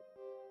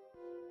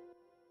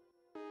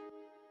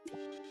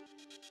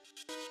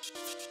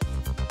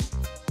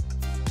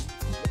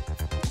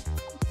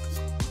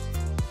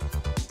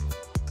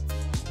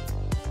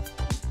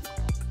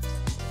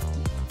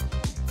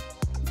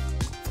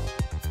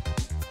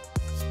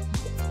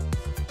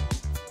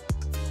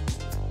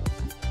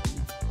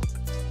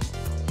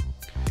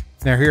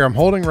 Now here I'm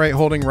holding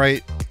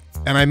right,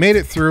 and I made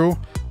it through,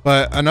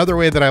 but another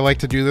way that I like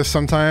to do this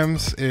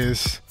sometimes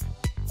is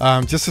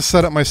just to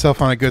set up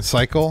myself on a good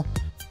cycle,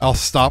 I'll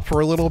stop for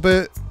a little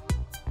bit.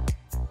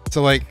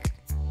 So like,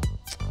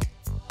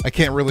 I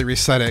can't really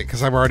reset it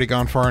because I've already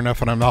gone far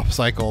enough and I'm off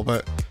cycle,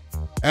 but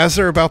as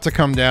they're about to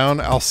come down,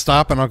 I'll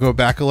stop and I'll go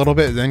back a little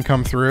bit and then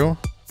come through.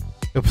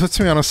 It puts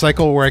me on a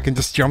cycle where I can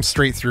just jump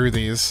straight through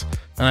these,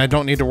 and I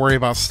don't need to worry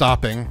about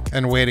stopping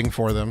and waiting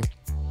for them.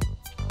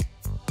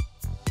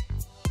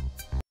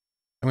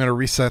 I'm going to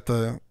reset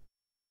the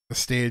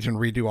stage and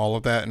redo all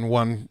of that in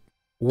one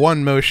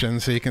one motion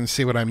so you can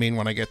see what I mean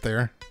when I get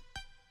there.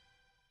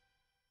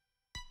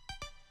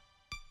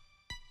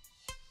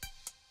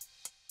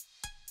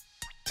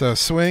 So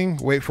swing,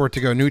 wait for it to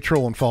go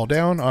neutral and fall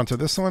down onto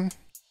this one.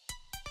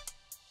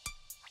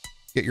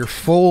 Get your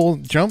full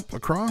jump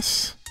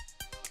across.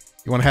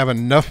 You want to have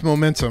enough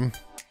momentum.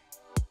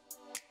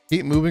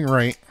 Keep moving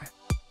right.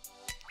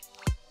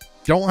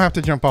 Don't have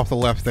to jump off the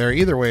left there.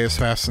 Either way is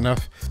fast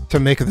enough to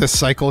make this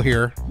cycle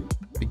here.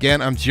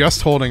 Again, I'm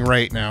just holding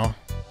right now.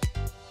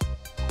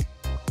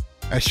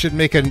 I should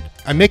make it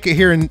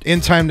here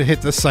in time to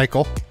hit this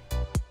cycle.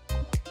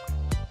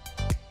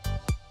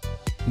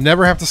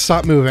 Never have to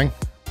stop moving.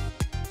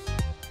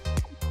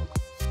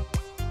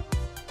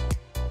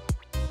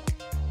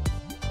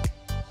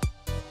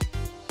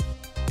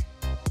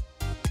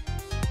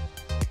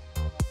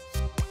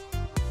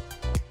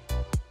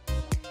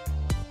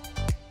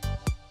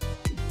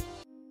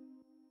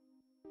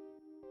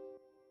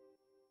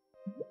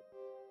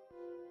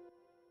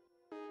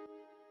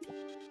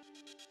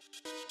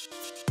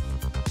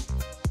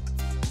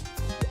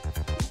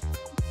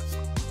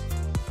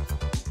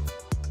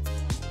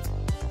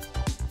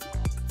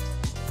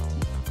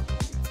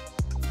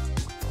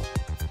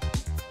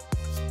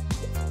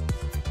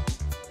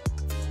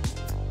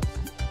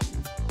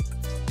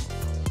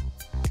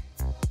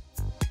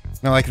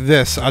 Now like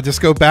this, I'll just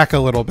go back a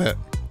little bit.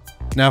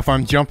 Now if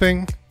I'm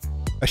jumping,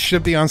 I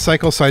should be on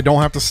cycle so I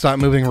don't have to stop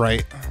moving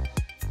right.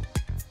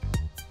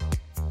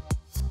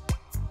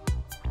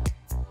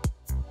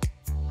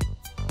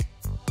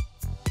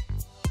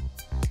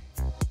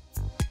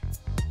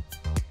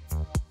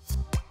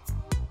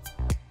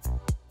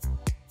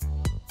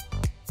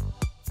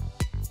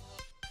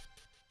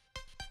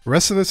 The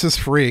rest of this is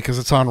free because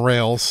it's on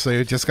rails, so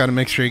you just got to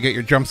make sure you get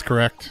your jumps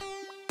correct.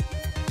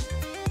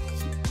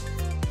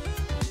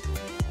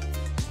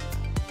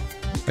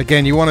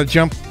 Again, you want to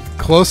jump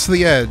close to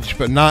the edge,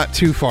 but not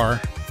too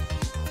far.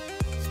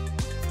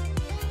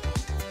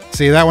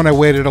 See, that one I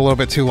waited a little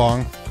bit too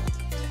long.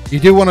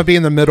 You do want to be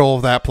in the middle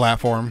of that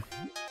platform.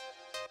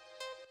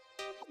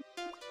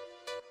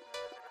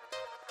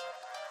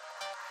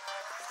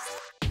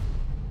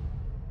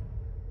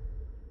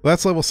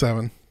 That's level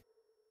 7.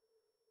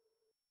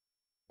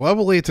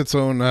 Level 8's its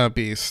own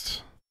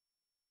beast.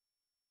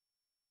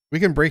 We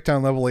can break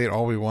down level 8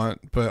 all we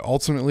want, but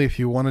ultimately if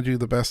you want to do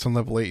the best on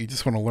level 8, you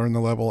just want to learn the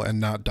level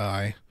and not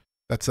die.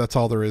 That's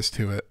all there is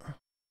to it.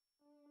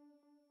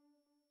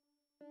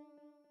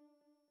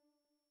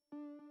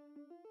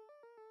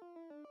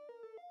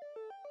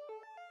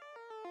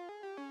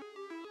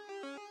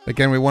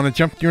 Again, we want to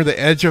jump near the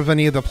edge of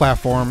any of the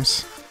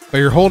platforms, but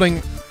you're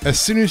holding, as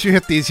soon as you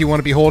hit these, you want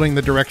to be holding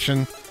the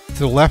direction to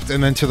the left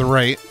and then to the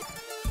right.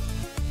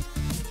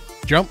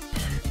 Jump,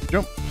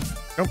 jump,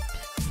 jump.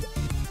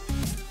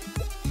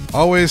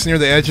 Always near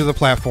the edge of the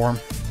platform.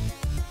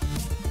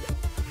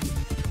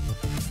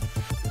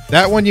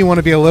 That one you want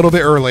to be a little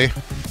bit early.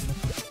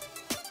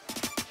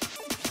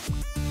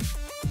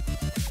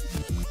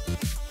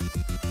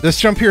 This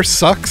jump here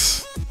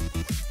sucks.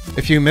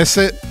 If you miss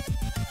it,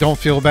 don't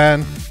feel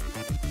bad.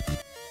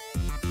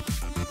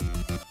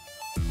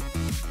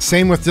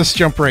 Same with this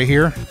jump right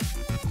here.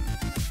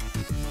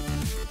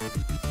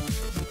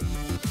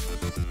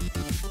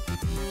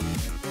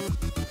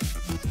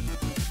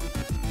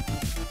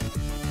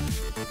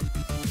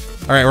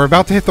 Alright, we're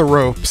about to hit the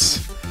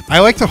ropes. I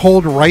like to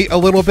hold right a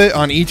little bit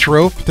on each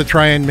rope to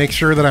try and make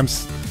sure that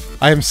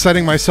I am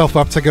setting myself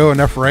up to go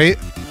enough right.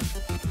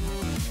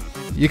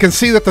 You can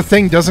see that the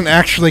thing doesn't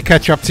actually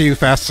catch up to you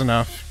fast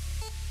enough.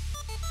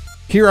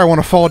 Here I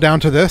want to fall down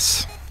to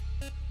this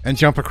and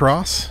jump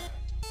across.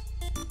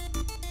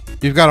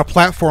 You've got a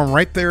platform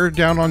right there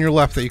down on your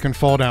left that you can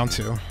fall down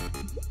to.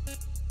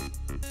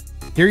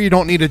 Here you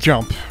don't need to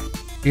jump.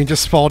 You can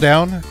just fall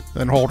down,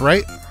 then hold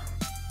right.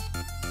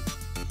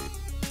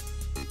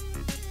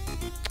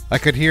 I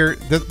could hear...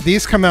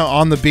 these come out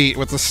on the beat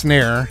with the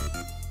snare.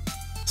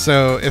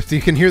 So if you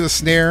can hear the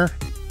snare,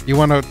 you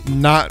want to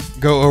not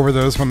go over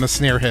those when the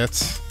snare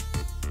hits.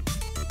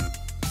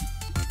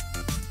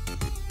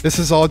 This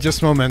is all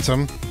just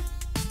momentum.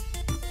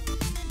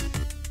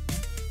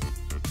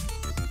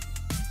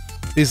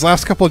 These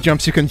last couple of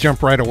jumps you can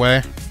jump right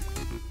away.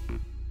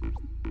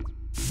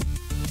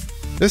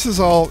 This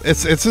is all...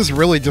 It's just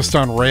really just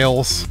on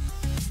rails.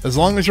 As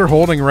long as you're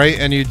holding right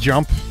and you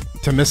jump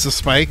to miss the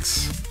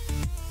spikes,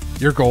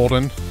 you're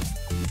golden.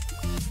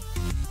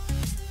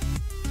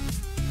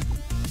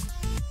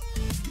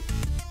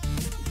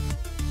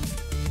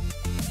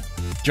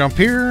 Jump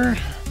here.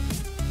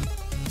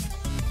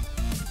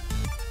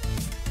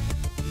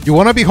 You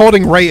want to be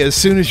holding right as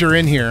soon as you're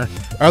in here.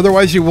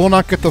 Otherwise, you will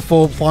not get the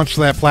full launch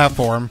to that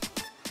platform.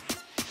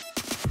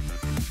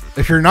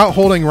 If you're not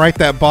holding right,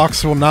 that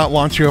box will not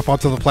launch you up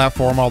onto the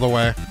platform all the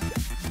way.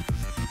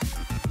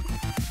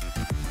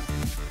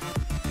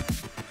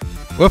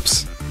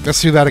 Whoops. Let's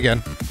do that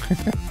again.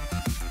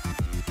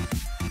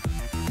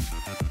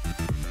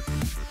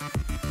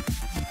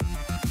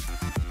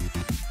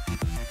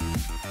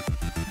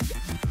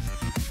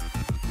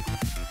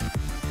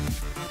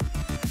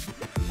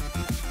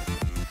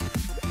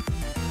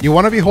 You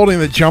want to be holding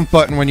the jump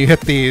button when you hit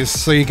these,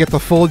 so you get the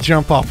full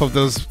jump off of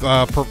those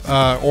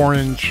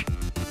orange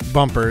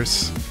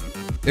bumpers.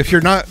 If you're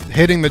not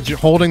holding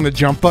the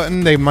jump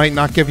button, they might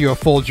not give you a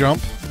full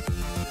jump.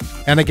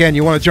 And again,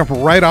 you want to jump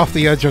right off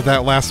the edge of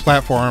that last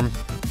platform.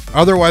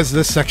 Otherwise,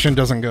 this section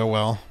doesn't go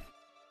well.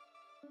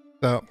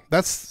 So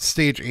that's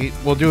stage 8.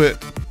 We'll do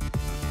it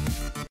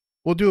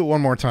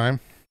one more time.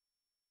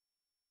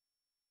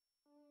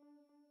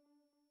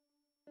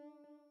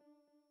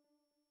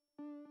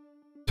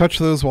 Touch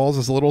those walls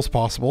as little as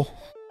possible.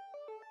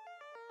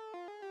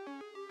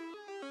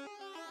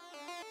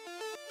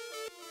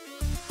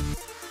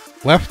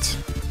 Left,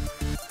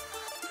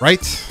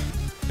 right,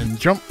 and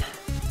jump.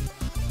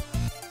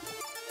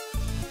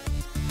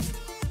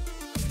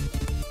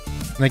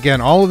 And again,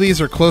 all of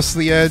these are close to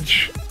the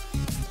edge.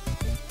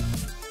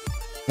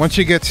 Once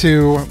you get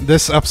to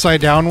this upside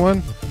down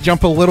one,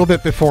 jump a little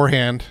bit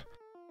beforehand.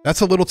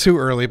 That's a little too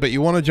early, but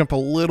you want to jump a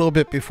little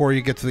bit before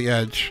you get to the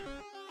edge.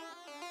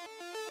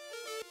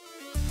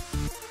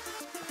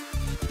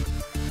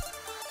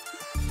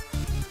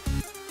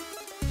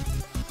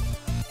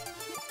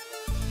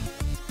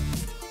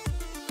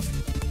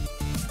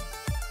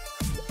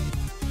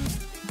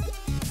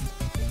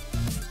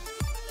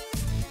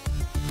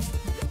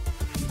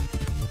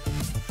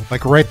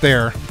 Like right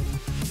there.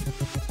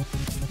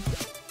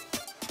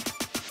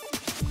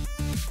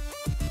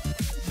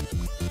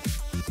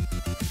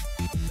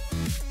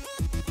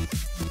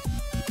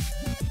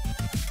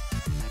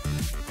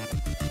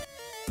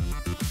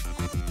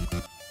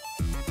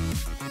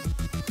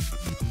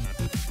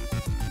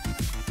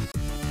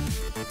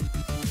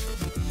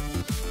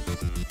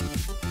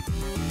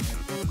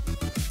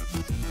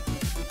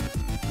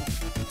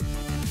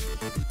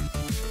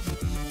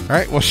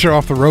 Alright, we'll show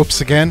off the ropes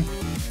again.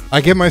 I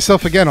give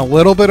myself, again, a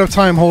little bit of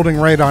time holding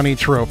right on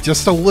each rope.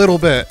 Just a little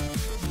bit.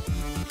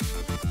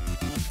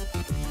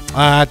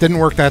 It didn't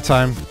work that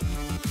time.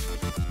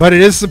 But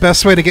it is the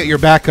best way to get your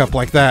back up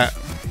like that.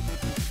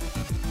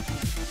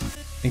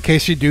 In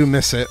case you do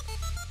miss it.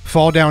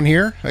 Fall down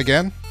here,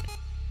 again.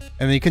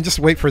 And then you can just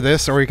wait for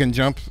this, or you can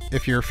jump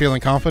if you're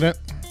feeling confident.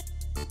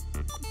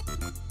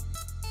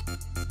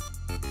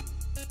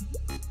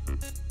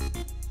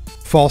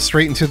 Fall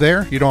straight into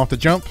there. You don't have to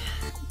jump.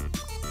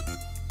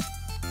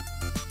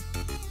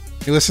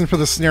 You listen for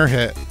the snare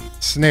hit.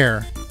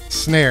 Snare.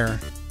 Snare.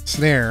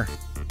 Snare.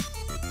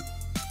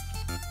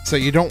 So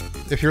you don't...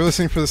 If you're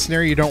listening for the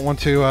snare, you don't want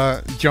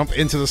to jump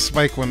into the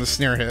spike when the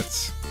snare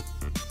hits.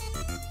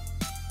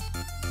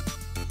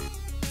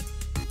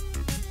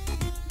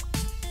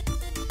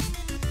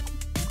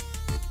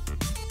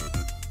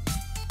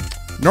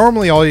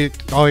 Normally all you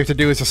have to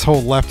do is just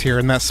hold left here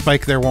and that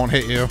spike there won't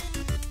hit you.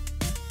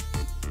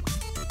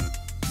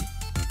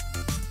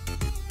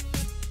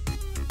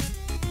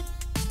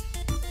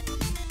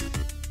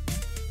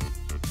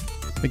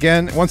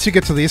 Again, once you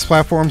get to these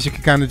platforms, you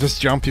can kind of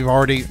just jump. You've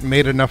already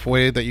made enough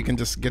way that you can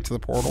just get to the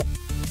portal.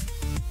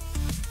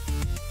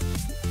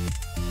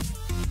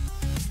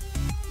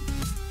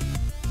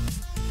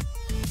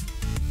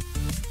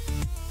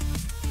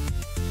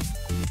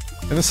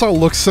 And this all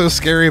looks so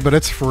scary, but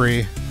it's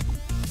free.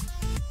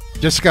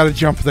 Just gotta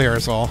jump there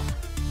is all.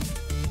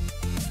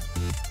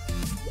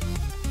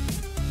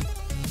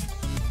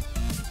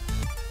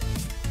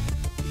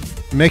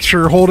 Make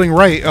sure you're holding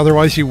right,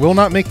 otherwise you will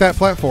not make that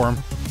platform.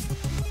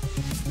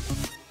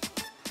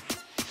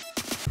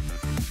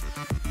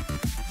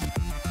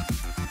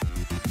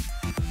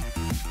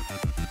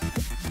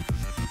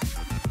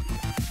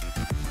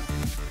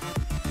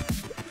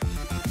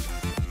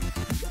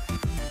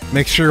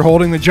 Make sure you're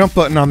holding the jump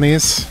button on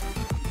these.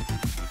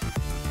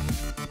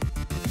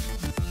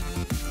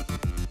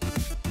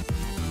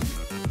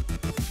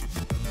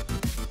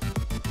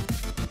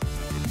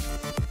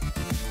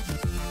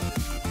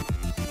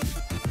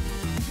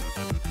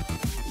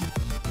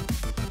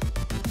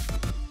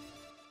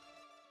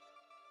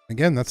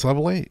 Again, that's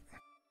level 8.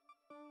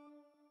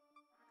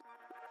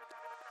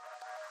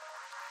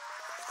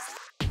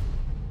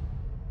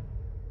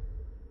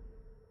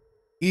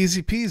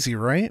 Easy peasy,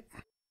 right?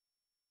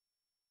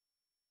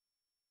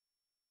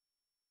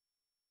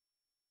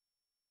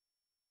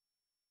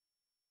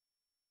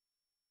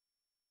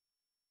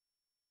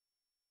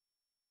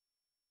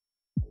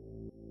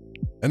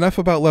 Enough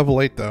about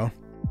level 8, though.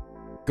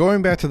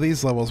 Going back to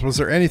these levels, was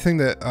there anything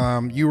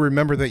that you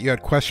remember that you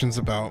had questions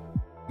about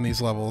in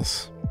these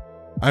levels?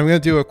 I'm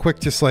going to do a quick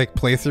just like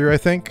playthrough, I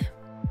think.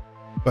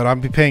 But I'll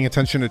be paying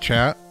attention to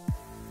chat.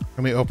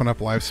 Let me open up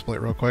Live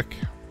Split real quick.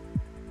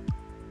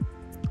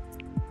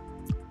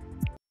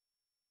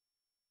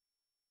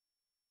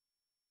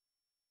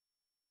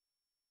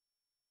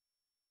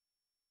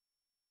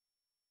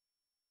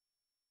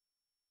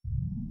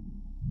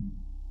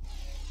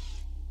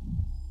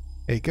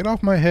 Hey, get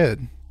off my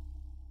head.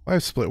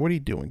 Live Split, what are you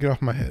doing? Get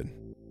off my head.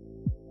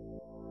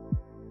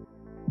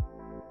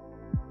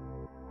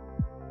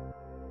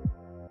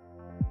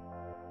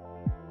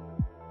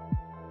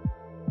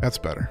 That's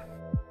better.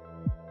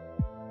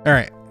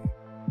 Alright.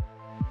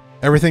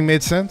 Everything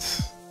made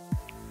sense?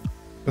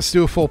 Let's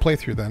do a full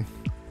playthrough then.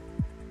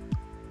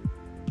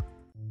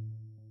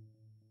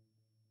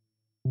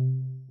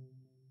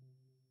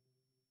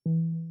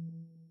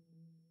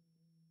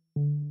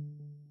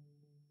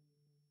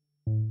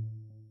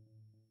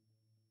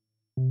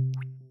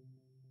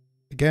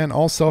 Again,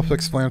 all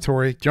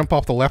self-explanatory. Jump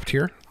off the left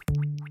here.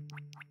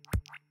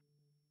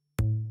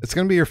 It's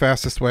going to be your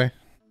fastest way.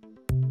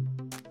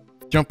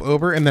 Jump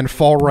over and then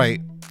fall right.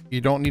 You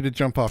don't need to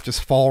jump off,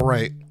 just fall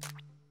right.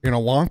 You're going to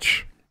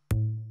launch.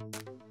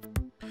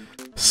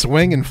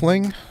 Swing and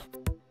fling.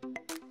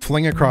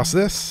 Fling across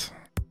this.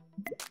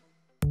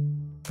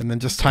 And then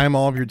just time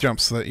all of your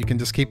jumps so that you can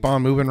just keep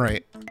on moving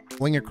right.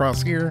 Fling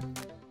across here.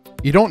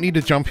 You don't need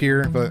to jump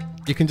here, but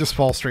you can just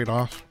fall straight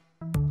off.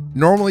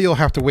 Normally you'll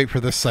have to wait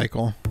for this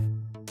cycle.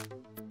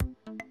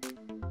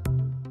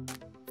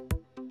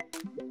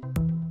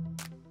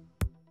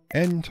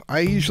 And I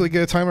usually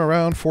get a time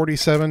around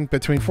 47,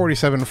 between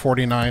 47 and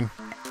 49.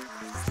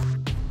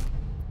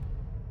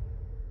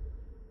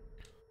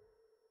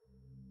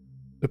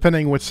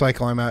 Depending which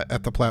cycle I'm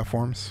at the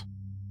platforms.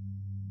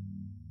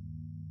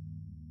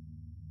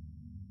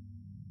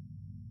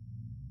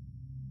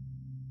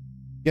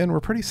 Again, we're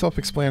pretty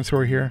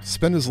self-explanatory here.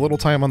 Spend as little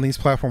time on these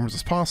platforms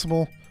as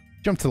possible.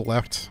 Jump to the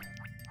left.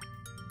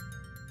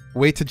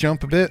 Wait to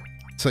jump a bit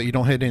so that you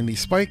don't hit any of these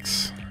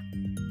spikes.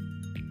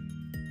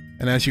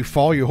 And as you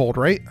fall, you hold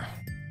right.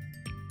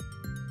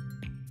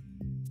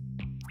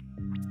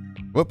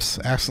 Whoops,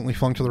 accidentally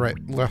flung to the right,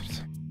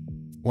 left.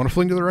 Want to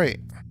fling to the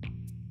right.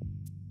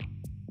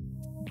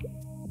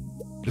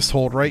 Just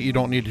hold right, you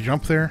don't need to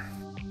jump there.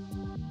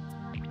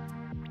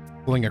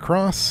 Fling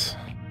across.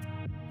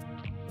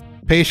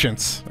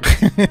 Patience.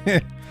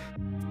 I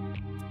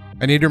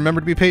need to remember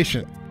to be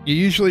patient. You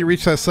usually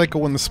reach that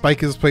cycle when the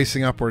spike is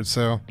facing upwards,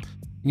 so you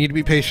need to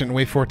be patient and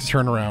wait for it to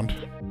turn around.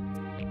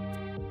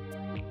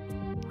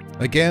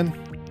 Again,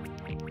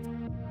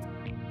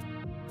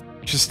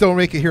 you should still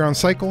make it here on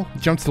cycle.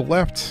 Jump to the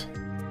left.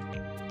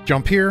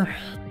 Jump here.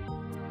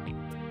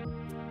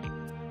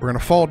 We're going to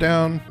fall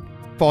down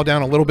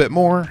a little bit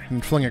more,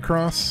 and fling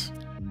across.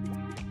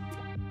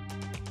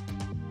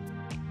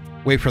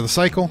 Wait for the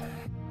cycle.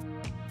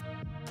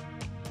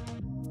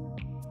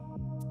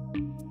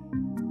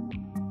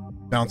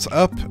 Bounce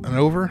up and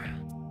over.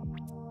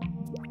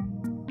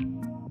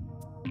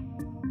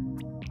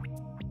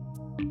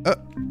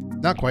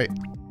 Not quite.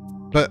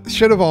 But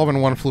should evolve in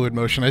one fluid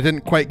motion. I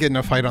didn't quite get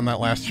enough height on that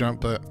last jump,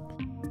 but...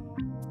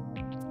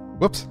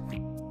 Whoops.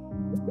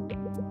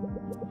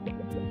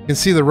 You can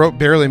see the rope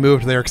barely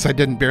moved there because I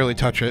didn't barely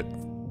touch it.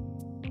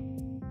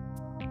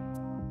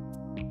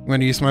 I'm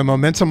going to use my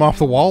momentum off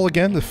the wall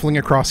again to fling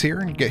across here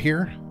and get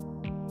here.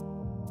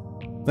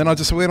 Then I'll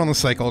just wait on the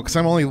cycle because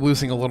I'm only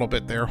losing a little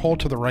bit there. Hold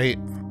to the right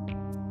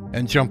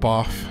and jump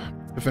off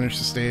to finish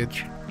the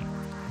stage.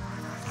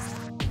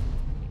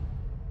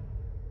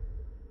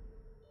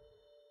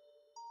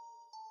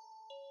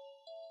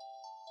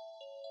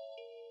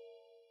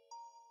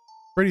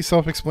 Pretty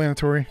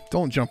self-explanatory.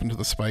 Don't jump into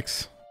the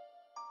spikes.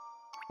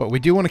 But we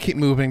do want to keep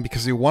moving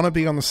because we want to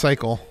be on the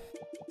cycle.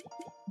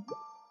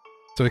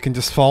 So we can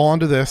just fall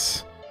onto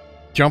this.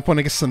 Jump when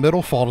it gets to the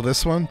middle, fall to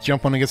this one.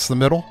 Jump when it gets to the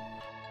middle.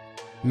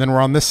 And then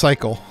we're on this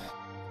cycle.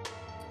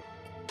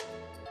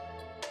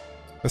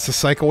 That's the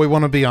cycle we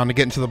want to be on to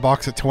get into the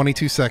box at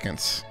 22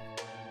 seconds.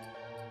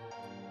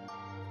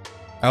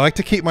 I like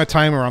to keep my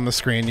timer on the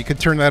screen. You can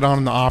turn that on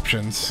in the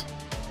options.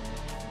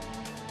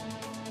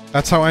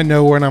 That's how I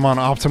know when I'm on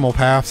optimal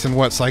paths and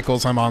what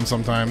cycles I'm on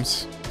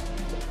sometimes.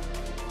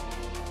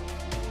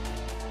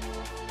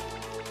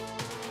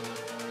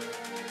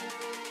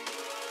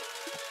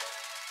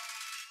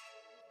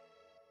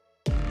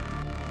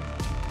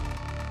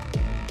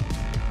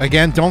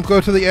 Again, don't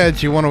go to the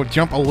edge. You want to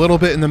jump a little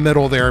bit in the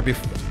middle there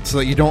so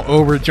that you don't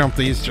over jump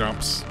these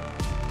jumps.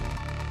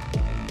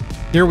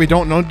 Here we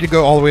don't need to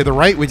go all the way to the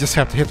right. We just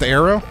have to hit the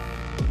arrow.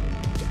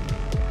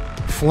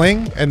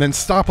 Fling, and then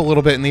stop a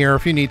little bit in the air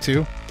if you need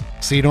to,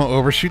 so you don't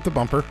overshoot the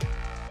bumper.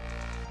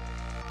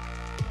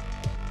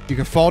 You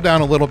can fall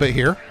down a little bit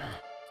here.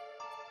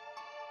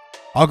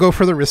 I'll go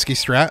for the risky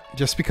strat,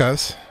 just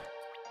because.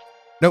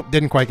 Nope,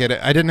 didn't quite get it.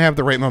 I didn't have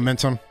the right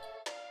momentum.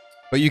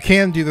 But you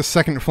can do the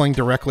second fling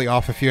directly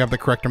off if you have the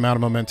correct amount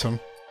of momentum.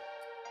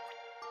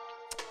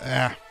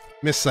 Ah,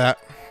 missed that.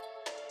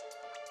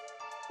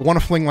 We want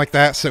to fling like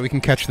that so we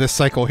can catch this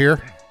cycle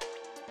here.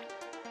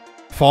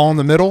 Fall in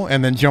the middle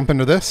and then jump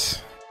into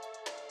this.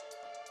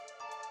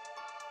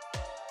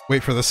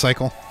 Wait for the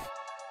cycle.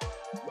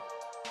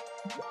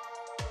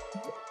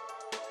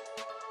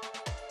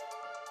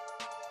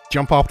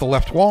 Jump off the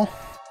left wall.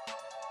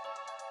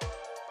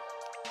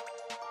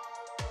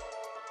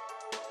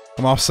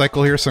 I'm off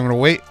cycle here, so I'm going to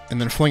wait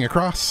and then fling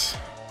across.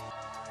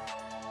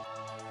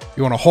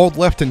 You want to hold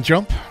left and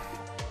jump.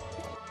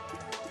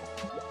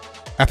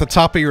 At the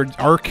top of your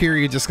arc here,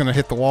 you're just going to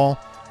hit the wall.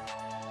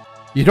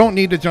 You don't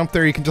need to jump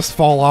there, you can just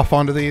fall off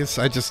onto these.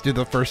 I just did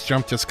the first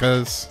jump just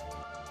because.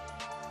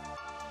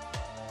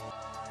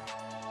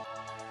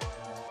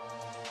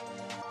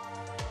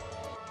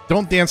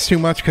 Don't dance too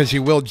much because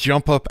you will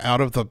jump up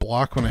out of the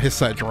block when it hits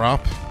that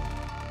drop.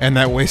 And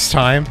that wastes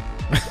time.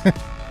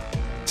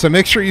 So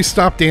make sure you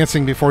stop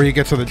dancing before you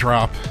get to the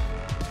drop.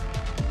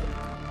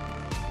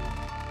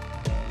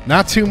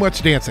 Not too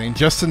much dancing,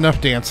 just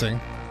enough dancing.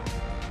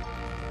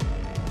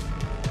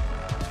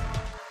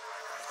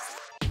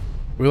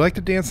 We like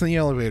to dance in the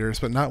elevators,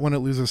 but not when it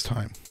loses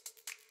time.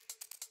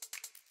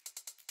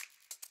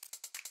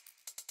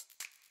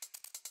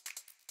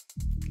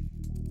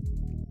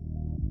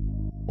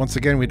 Once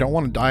again, we don't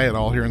want to die at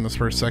all here in this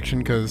first section,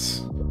 because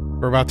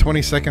for about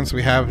 20 seconds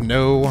we have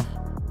no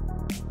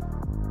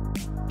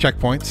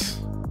checkpoints.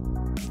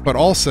 But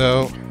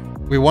also,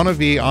 we want to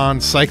be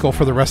on cycle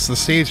for the rest of the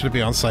stage to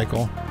be on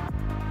cycle.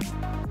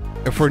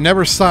 If we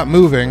never stop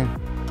moving,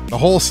 the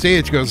whole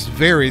stage goes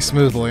very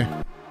smoothly.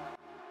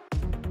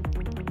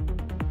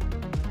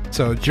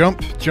 So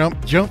jump,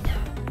 jump, jump.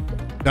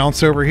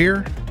 Bounce over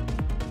here.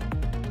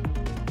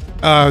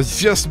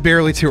 It's just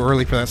barely too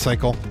early for that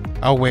cycle.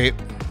 I'll wait.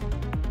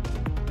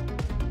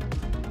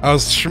 I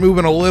was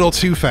moving a little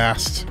too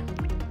fast.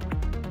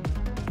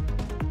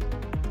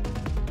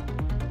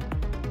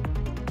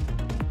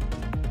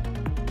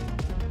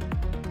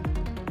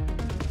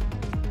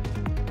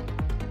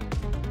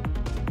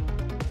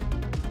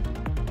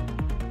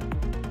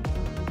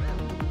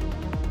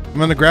 I'm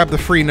gonna grab the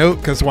free note,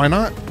 because why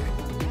not?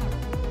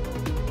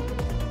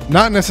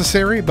 Not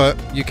necessary, but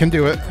you can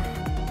do it.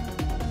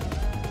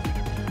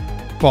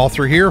 Fall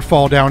through here,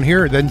 fall down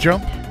here, then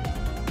jump.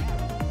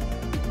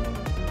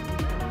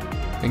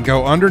 And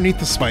go underneath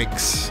the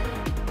spikes.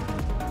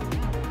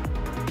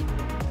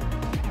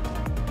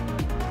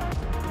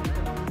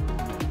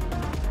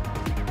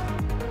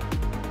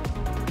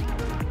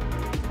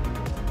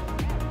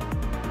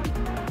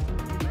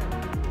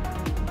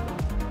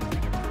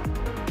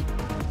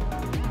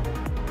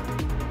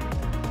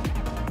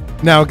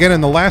 Now again, in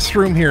the last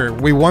room here,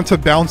 we want to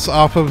bounce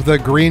off of the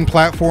green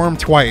platform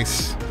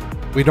twice.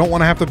 We don't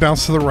want to have to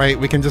bounce to the right.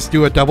 We can just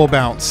do a double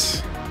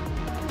bounce.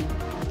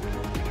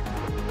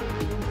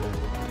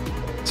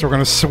 So we're going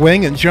to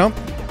swing and jump,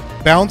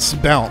 bounce,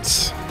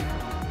 bounce.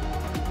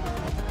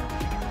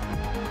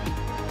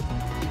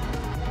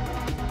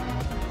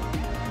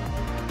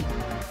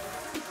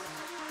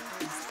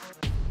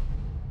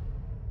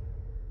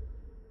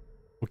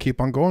 We'll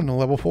keep on going to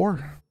level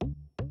 4.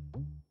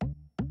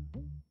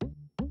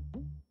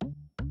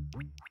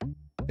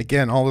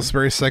 Again, all this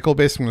very cycle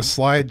based. I'm going to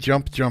slide,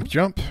 jump, jump,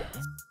 jump.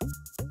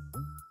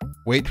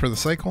 Wait for the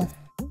cycle.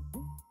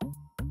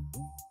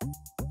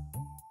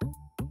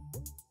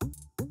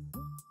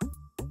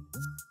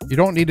 You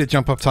don't need to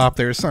jump up top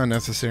there. It's not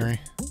necessary.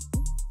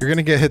 You're going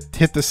to get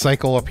hit this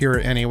cycle up here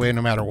anyway,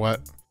 no matter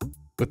what.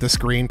 With this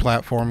green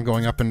platform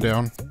going up and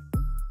down.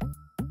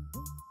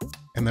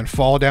 And then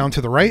fall down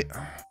to the right.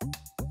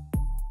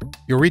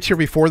 You'll reach here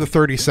before the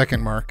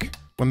 30-second mark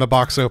when the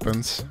box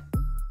opens.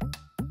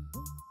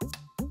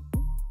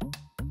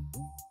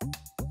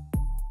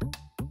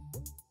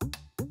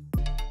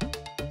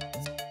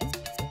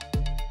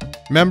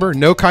 Remember,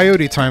 no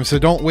coyote time, so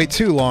don't wait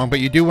too long, but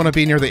you do want to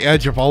be near the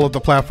edge of all of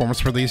the platforms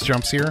for these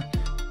jumps here.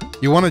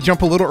 You want to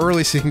jump a little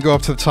early so you can go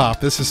up to the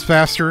top. This is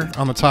faster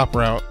on the top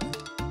route.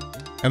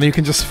 And then you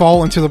can just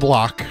fall into the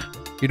block.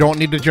 You don't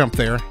need to jump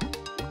there.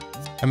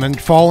 And then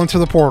fall into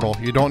the portal.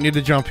 You don't need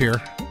to jump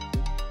here.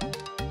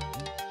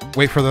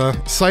 Wait for the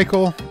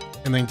cycle,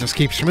 and then just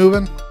keep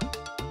moving.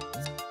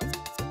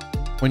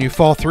 When you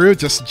fall through,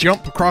 just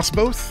jump across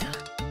both.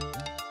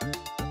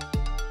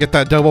 Get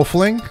that double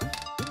fling.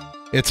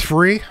 It's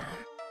free.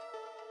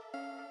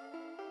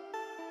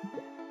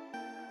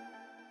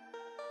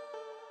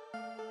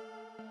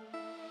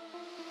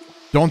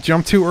 Don't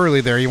jump too early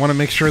there. You want to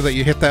make sure that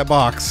you hit that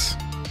box.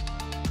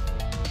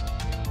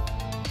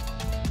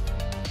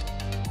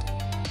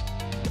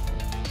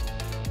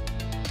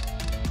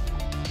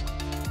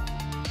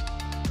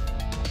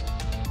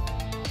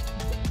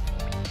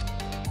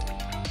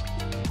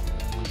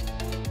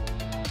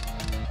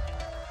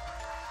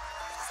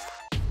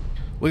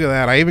 Look at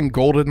that. I even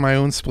golded my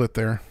own split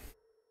there.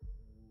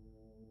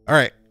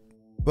 Alright.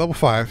 Level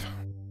 5.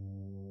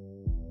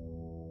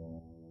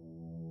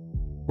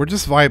 We're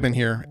just vibing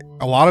here.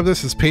 A lot of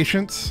this is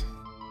patience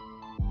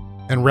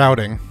and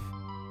routing.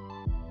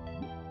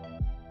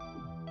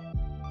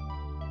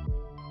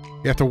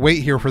 You have to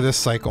wait here for this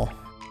cycle.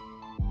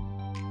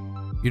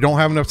 You don't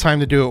have enough time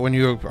to do it when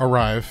you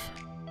arrive.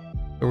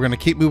 But we're going to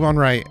keep moving on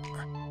right.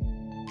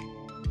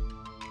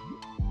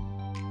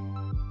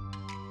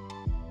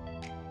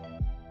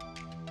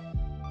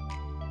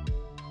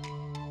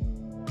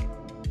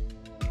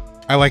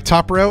 I like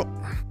top route.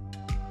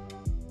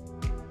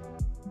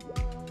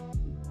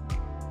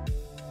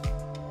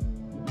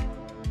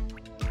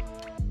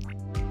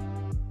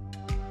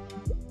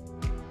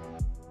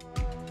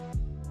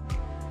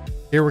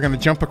 Here we're going to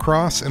jump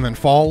across and then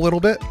fall a little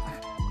bit.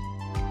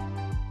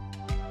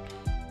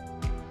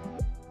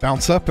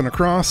 Bounce up and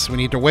across. We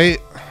need to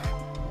wait.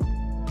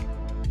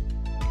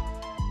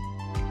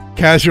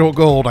 Casual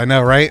gold, I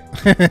know, right?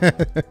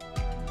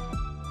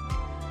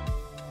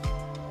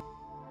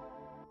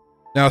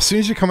 Now, as soon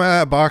as you come out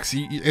of that box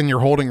and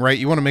you're holding right,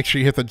 you want to make sure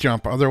you hit the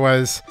jump.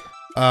 Otherwise,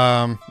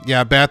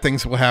 yeah, bad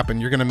things will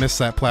happen. You're going to miss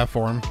that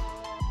platform.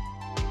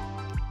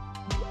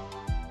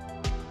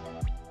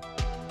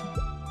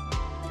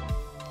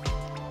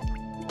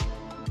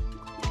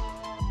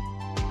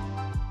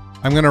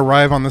 I'm going to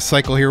arrive on this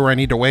cycle here where I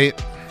need to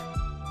wait.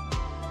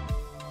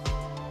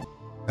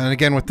 And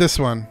again with this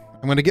one,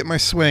 I'm going to get my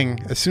swing.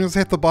 As soon as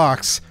I hit the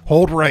box,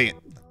 hold right.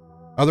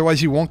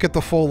 Otherwise you won't get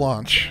the full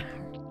launch.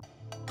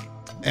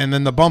 And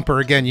then the bumper,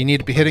 again, you need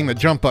to be hitting the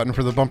jump button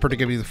for the bumper to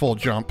give you the full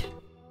jump.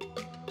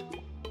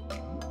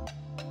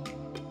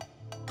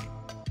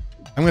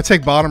 I'm going to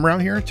take bottom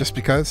round here just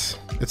because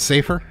it's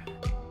safer.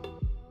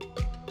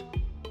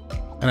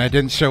 And I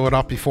didn't show it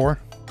off before.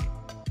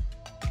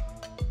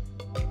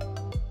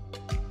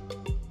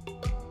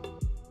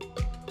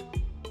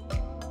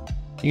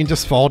 You can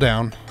just fall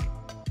down.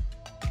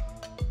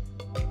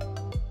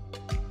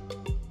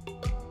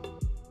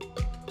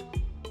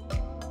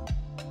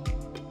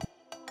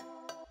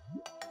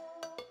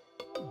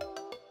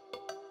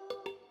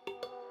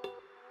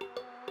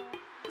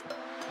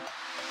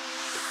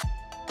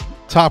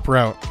 Top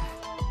route.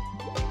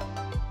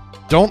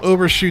 Don't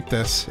overshoot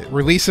this.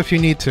 Release if you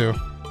need to.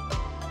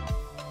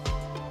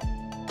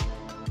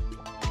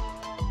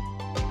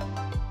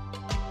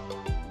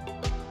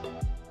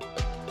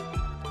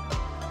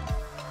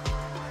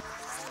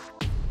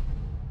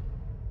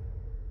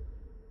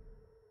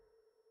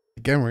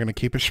 Again, we're going to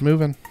keep it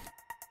moving.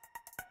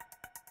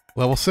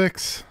 Level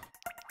 6.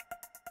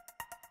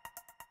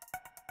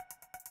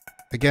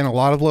 Again, a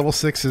lot of level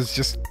 6 is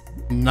just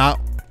not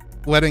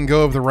letting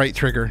go of the right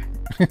trigger.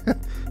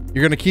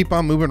 You're going to keep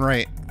on moving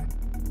right.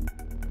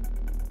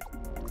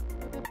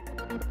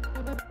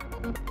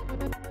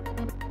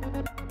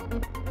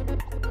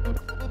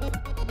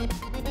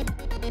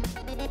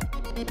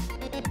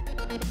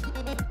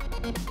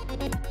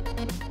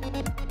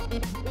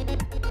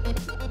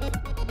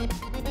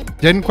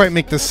 Didn't quite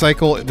make this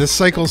cycle. This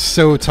cycle's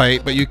so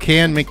tight, but you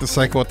can make the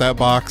cycle with that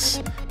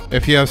box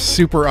if you have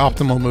super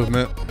optimal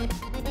movement.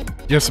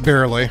 Just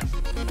barely.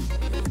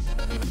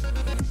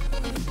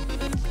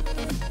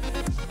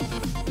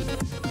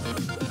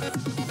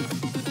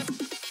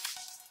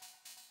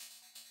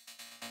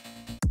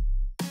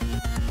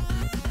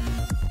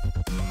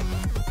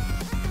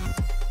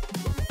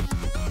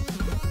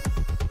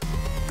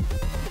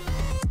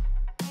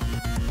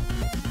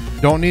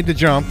 Don't need to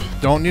jump.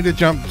 Don't need to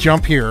jump.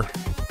 Jump here.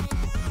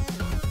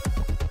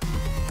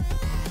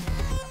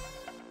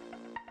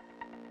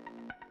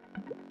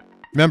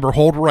 Remember,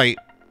 hold right.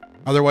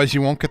 Otherwise,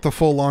 you won't get the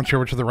full launch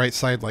over to the right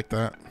side like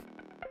that.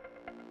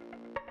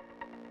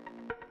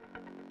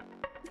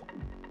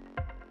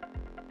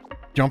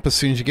 Jump as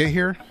soon as you get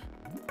here.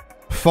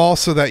 Fall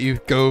so that you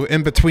go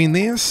in between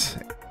these.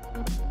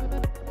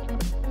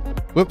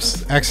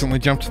 Whoops, accidentally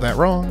jumped to that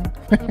wrong.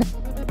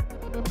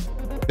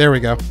 There we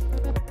go.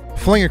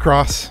 Fling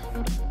across.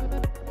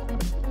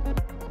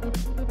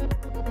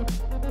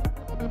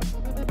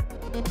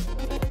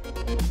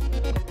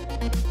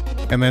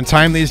 And then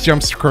time these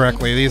jumps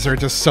correctly. These are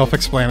just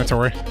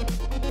self-explanatory.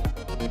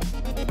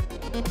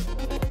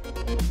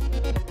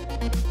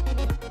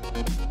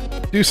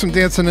 Do some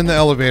dancing in the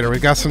elevator. We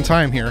got some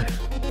time here.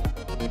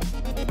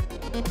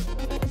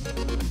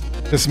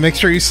 Just make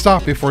sure you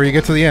stop before you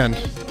get to the end.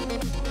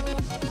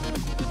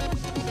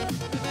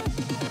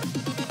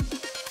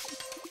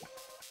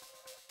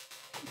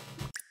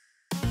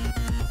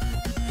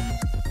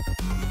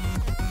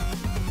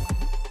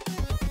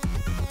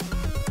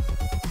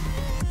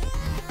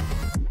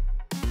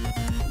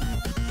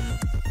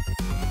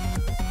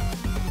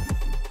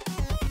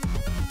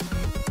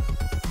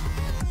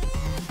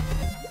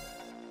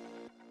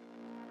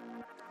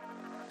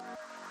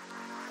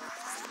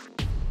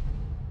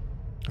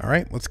 All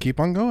right, let's keep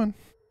on going.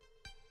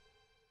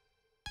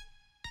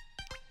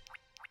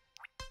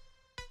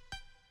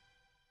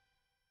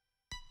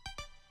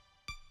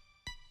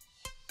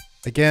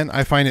 Again,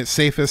 I find it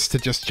safest to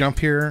just jump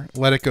here,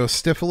 let it go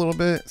stiff a little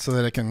bit so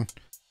that it can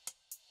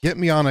get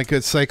me on a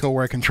good cycle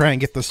where I can try and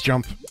get this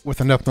jump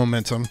with enough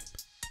momentum.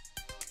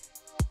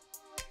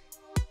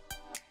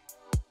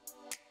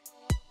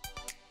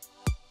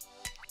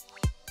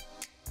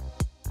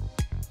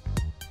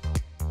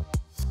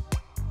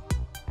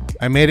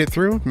 I made it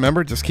through.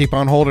 Remember, just keep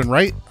on holding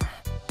right.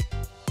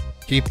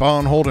 Keep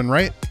on holding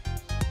right.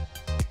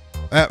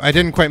 I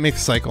didn't quite make the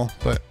cycle,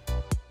 but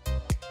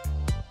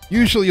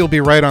usually you'll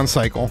be right on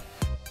cycle.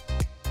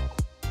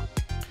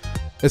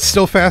 It's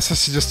still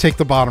fastest to just take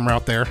the bottom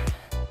route there.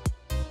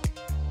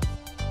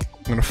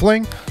 I'm gonna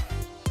fling.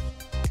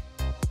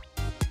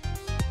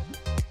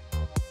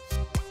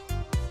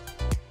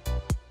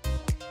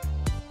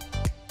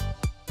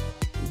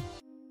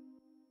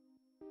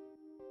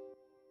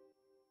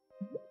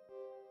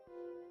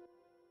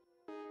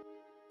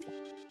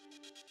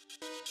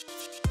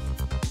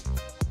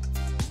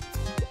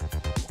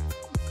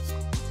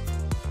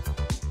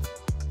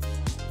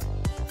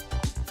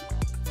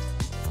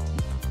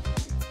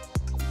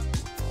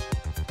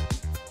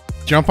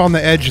 Jump on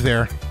the edge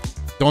there.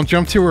 Don't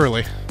jump too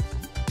early.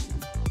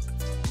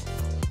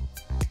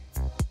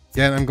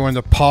 Again, I'm going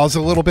to pause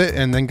a little bit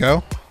and then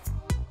go.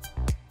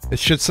 It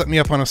should set me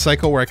up on a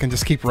cycle where I can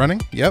just keep running.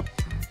 Yep.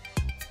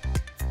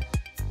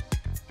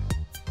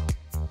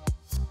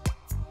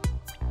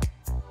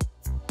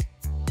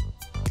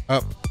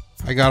 Up.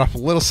 I got off a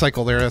little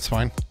cycle there. That's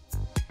fine.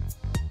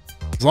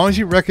 As long as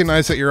you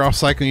recognize that you're off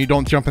cycle and you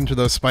don't jump into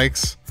those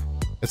spikes,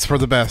 it's for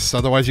the best.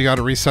 Otherwise, you got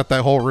to reset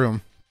that whole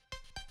room.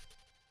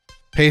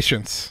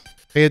 Patience.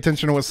 Pay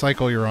attention to what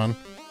cycle you're on.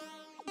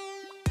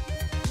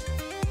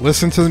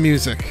 Listen to the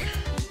music.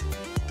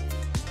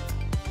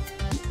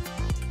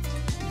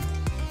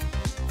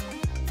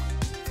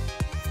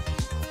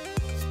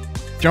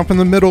 Jump in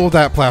the middle of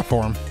that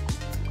platform.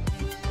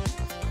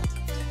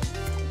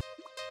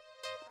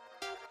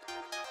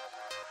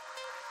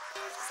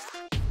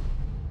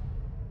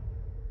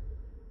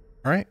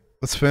 Alright,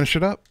 let's finish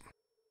it up.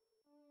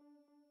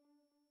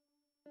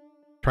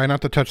 Try not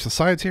to touch the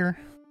sides here.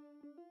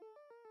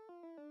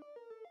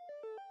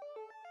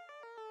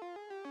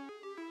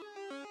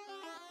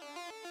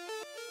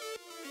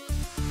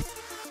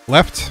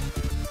 Left.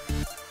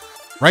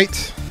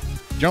 Right.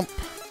 Jump.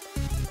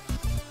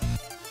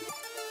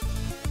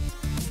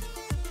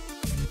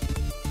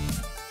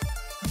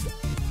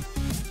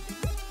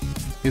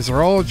 These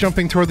are all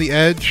jumping toward the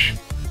edge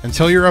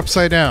until you're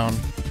upside down.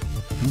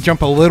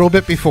 Jump a little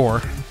bit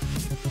before.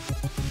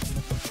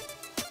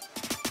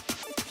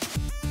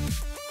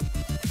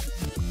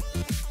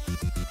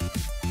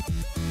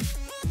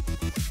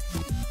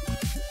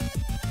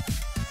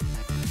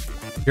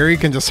 Here you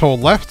can just hold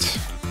left.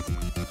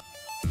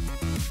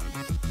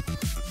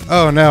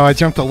 Oh no, I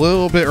jumped a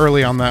little bit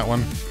early on that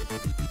one.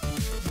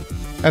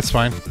 That's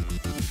fine.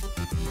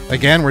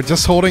 Again, we're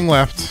just holding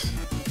left.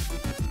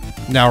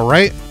 Now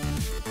right.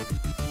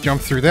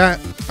 Jump through that.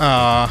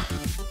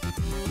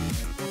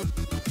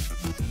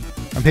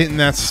 I'm hitting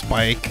that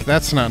spike.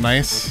 That's not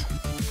nice.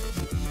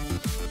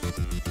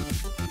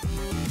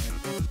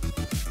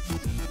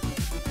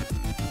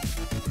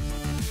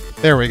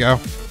 There we go.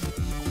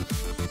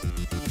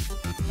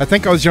 I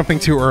think I was jumping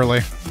too early.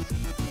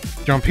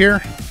 Jump here.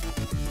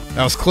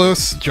 That was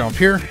close. Jump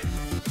here.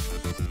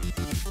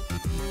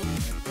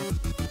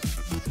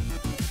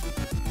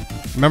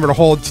 Remember to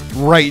hold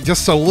right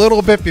just a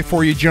little bit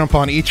before you jump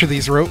on each of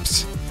these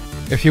ropes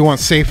if you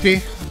want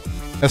safety,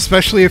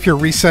 especially if you're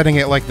resetting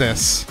it like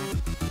this.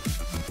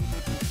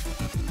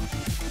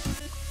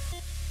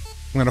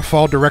 I'm going to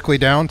fall directly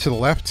down to the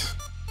left.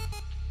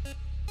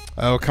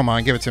 Oh, come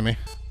on, give it to me.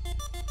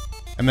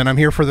 And then I'm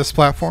here for this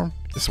platform.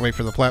 Just wait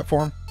for the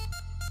platform.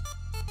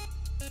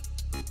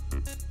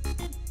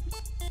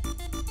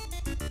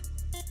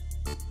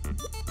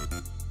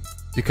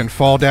 You can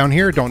fall down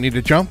here, don't need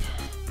to jump.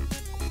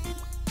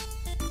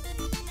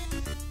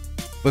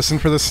 Listen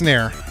for the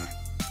snare.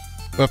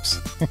 Whoops.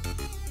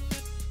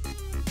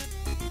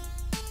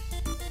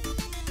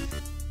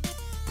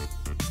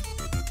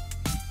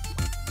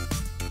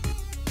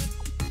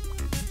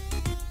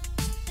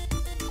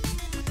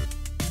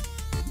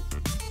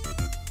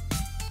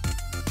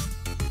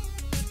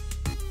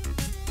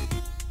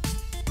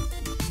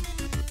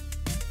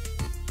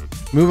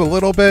 Move a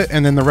little bit,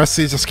 and then the rest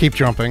of these just keep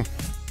jumping.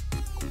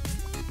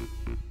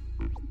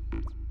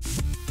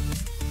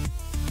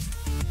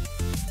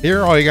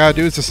 Here, all you gotta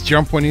do is just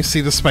jump when you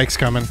see the spikes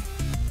coming.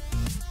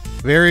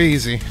 Very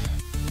easy.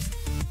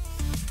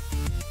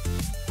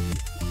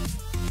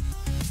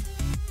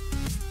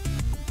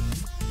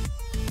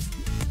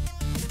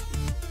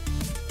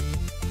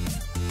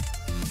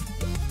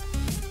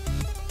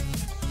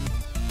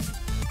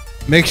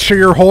 Make sure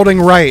you're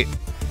holding right.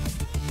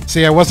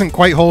 See, I wasn't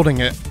quite holding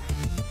it.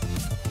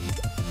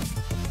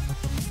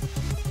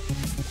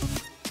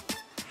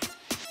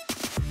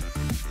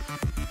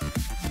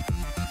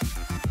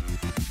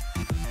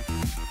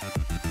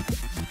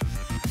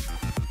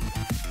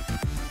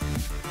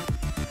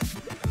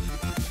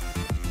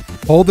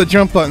 Hold the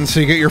jump button so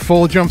you get your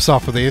full jumps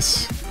off of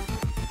these.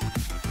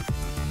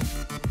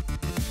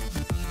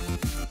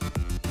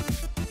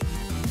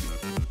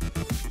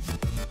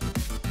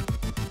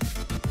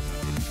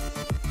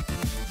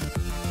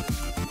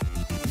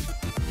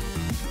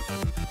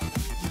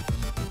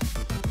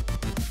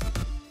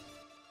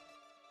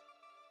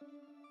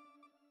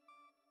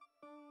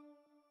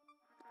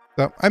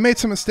 So I made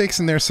some mistakes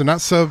in there, so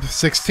not sub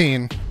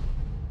 16.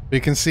 But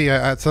you can see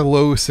it's a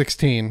low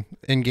 16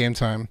 in game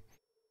time.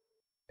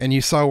 And you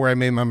saw where I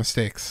made my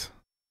mistakes.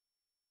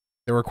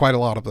 There were quite a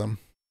lot of them.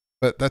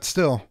 But that's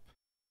still...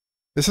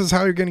 This is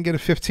how you're going to get a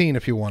 15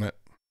 if you want it.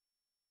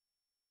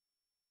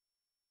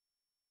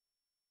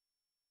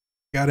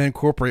 You got to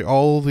incorporate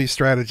all of these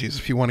strategies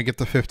if you want to get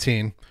the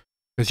 15.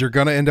 Because you're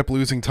going to end up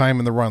losing time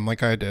in the run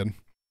like I did.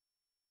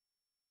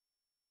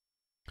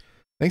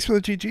 Thanks for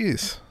the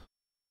GGs.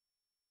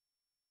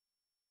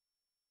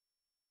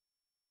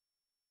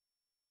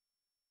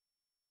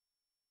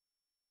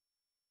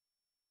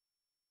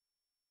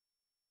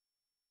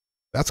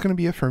 That's going to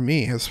be it for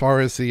me as far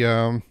as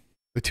the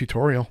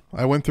tutorial.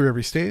 I went through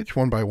every stage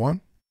one by one.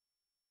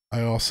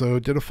 I also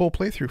did a full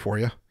playthrough for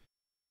you.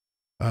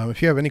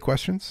 If you have any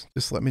questions,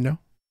 just let me know.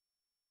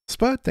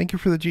 Spud, thank you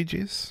for the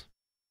GGs.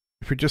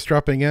 If you're just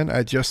dropping in,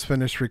 I just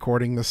finished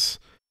recording this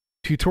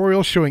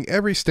tutorial showing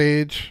every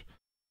stage,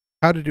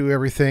 how to do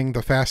everything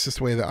the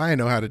fastest way that I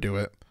know how to do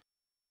it.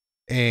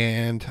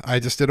 And I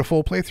just did a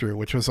full playthrough,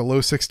 which was a low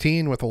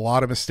 16 with a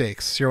lot of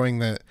mistakes, showing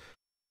that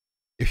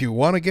If you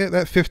want to get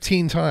that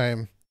 15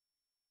 time,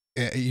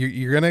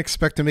 you're going to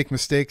expect to make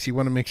mistakes. You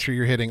want to make sure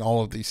you're hitting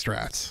all of these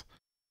strats.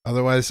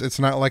 Otherwise, it's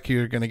not like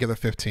you're going to get a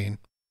 15.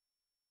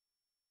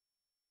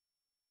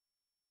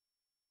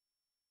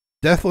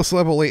 Deathless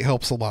level 8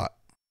 helps a lot.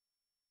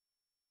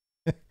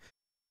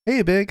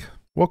 Hey, Big.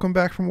 Welcome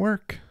back from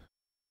work.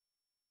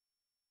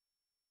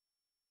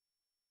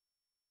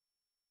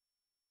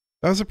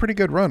 That was a pretty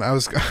good run.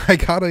 I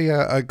got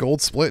a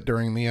gold split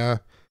during the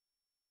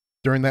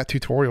during that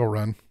tutorial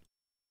run.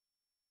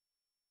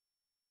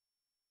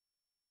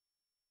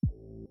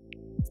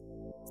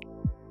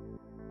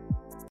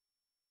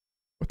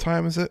 What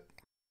time is it?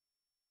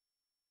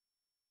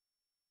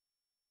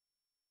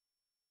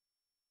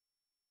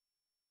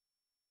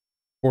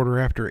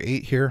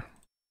 8:15 here.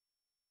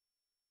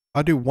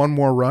 I'll do one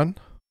more run.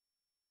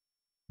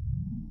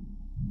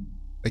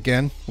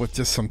 Again, with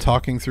just some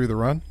talking through the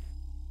run.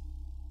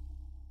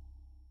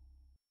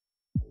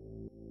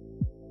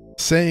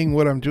 Saying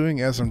what I'm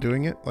doing as I'm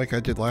doing it, like I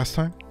did last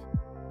time.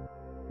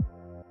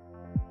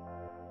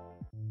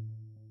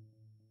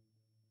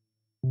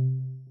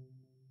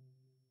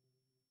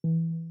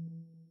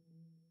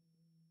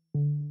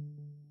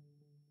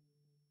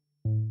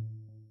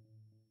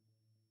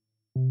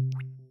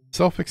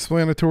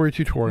 Self-explanatory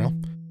tutorial.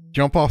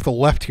 Jump off the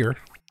left here.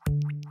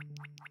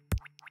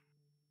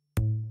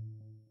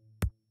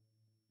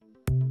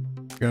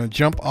 You're gonna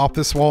jump off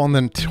this wall and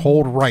then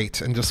hold right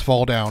and just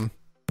fall down.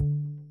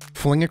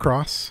 Fling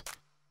across.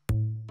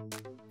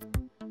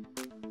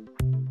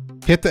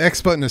 Hit the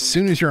X button as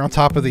soon as you're on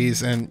top of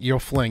these and you'll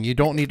fling. You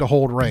don't need to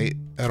hold right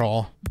at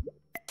all.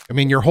 I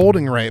mean, you're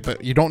holding right,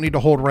 but you don't need to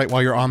hold right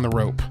while you're on the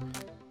rope.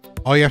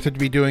 All you have to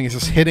be doing is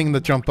just hitting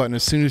the jump button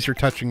as soon as you're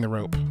touching the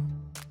rope.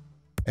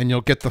 And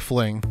you'll get the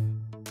fling.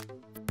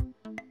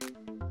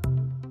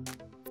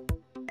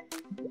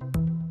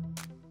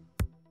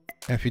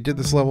 And if you did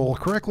this level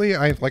correctly,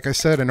 like I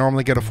said, I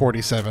normally get a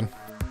 47.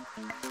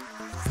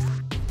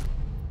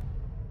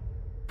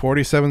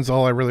 47's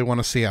all I really want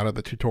to see out of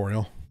the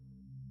tutorial.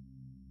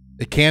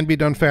 It can be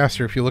done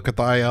faster if you look at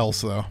the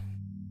ILs, though.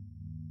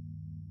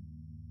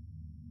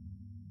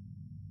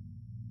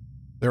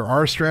 There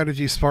are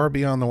strategies far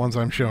beyond the ones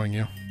I'm showing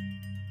you.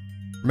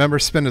 Remember,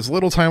 spend as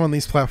little time on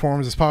these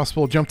platforms as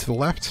possible. Jump to the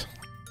left.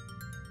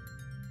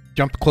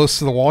 Jump close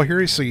to the wall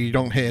here so you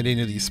don't hit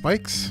any of these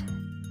spikes.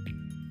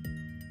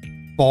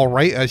 Fall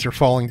right as you're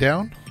falling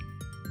down.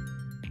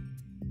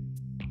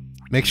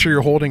 Make sure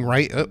you're holding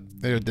right. Oh,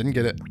 there, didn't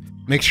get it.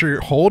 Make sure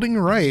you're holding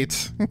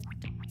right.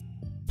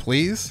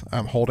 Please,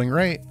 I'm holding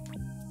right.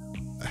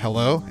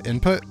 Hello,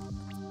 input.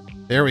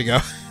 There we go.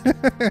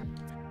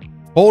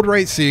 Hold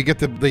right so you get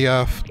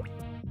the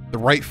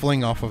right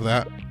fling off of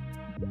that.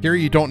 Here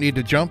you don't need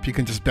to jump, you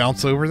can just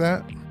bounce over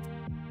that.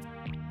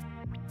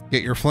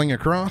 Get your fling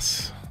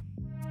across.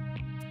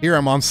 Here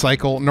I'm on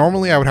cycle.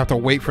 Normally I would have to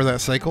wait for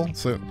that cycle,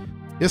 so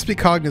just be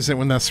cognizant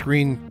when that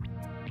screen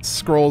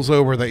scrolls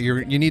over that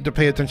you need to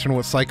pay attention to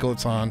what cycle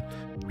it's on.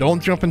 Don't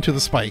jump into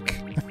the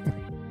spike.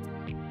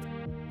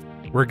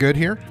 We're good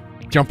here.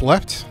 Jump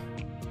left.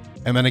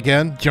 And then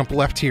again, jump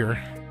left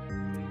here.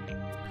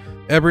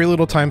 Every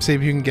little time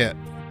save you can get.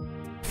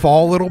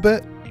 Fall a little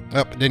bit.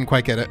 Oh, didn't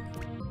quite get it.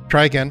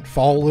 Try again.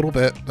 Fall a little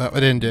bit. Oh, I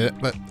didn't do it,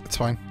 but it's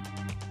fine.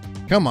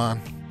 Come on.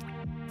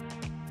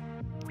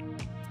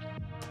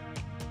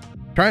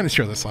 Trying to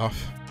show this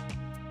off.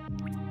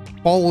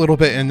 Fall a little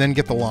bit and then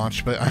get the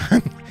launch, but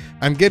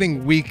I'm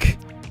getting weak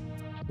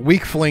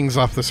flings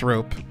off this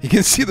rope. You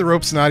can see the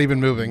rope's not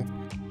even moving.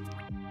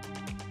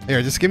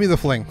 Here, just give me the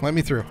fling. Let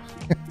me through.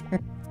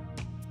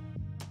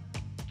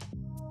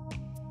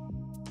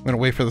 I'm gonna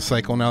wait for the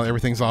cycle now that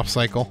everything's off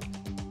cycle.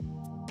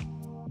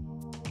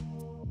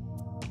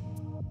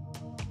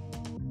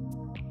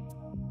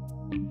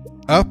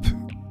 Up.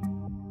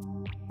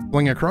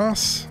 Fling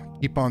across.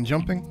 Keep on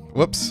jumping.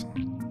 Whoops.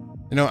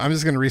 You know, I'm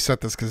just gonna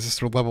reset this because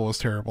this level was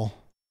terrible.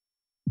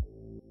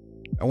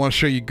 I want to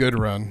show you good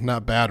run,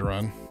 not bad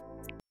run.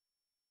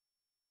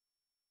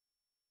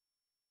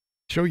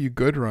 Show you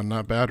good run,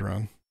 not bad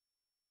run.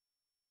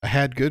 I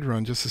had good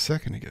run just a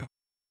second ago.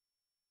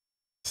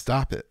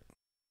 Stop it.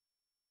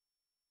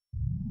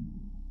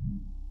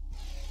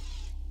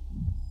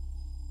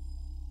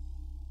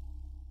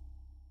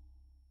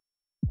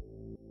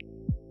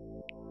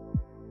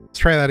 Let's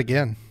try that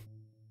again.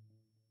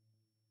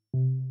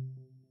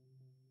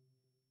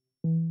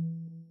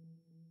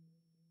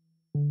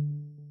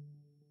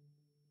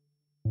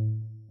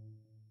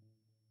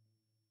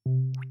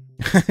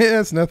 It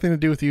has nothing to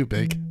do with you,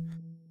 Big.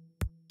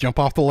 Jump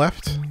off the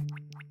left.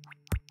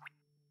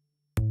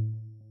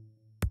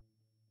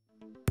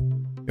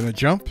 Gonna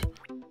jump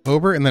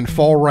over and then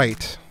fall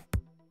right.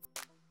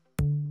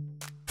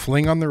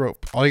 Fling on the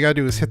rope. All you gotta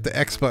do is hit the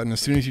X button as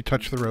soon as you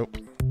touch the rope.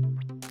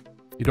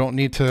 You don't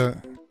need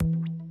to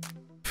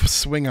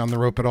swing on the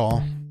rope at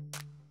all.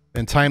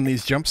 And time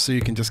these jumps so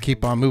you can just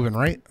keep on moving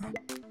right.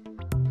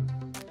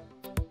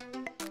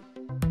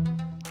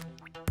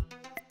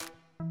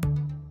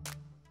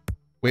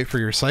 Wait for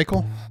your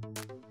cycle.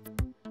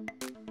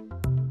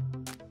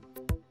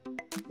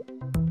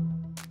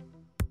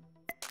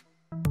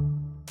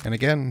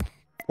 again,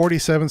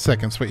 47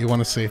 seconds, what you want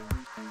to see.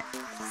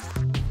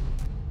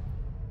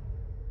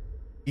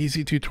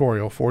 Easy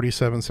tutorial,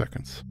 47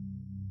 seconds.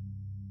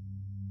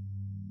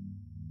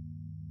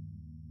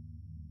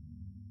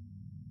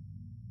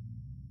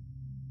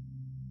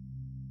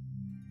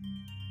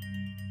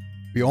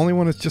 You only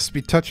want to just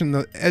be touching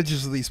the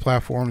edges of these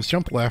platforms.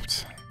 Jump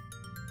left.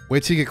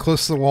 Wait till you get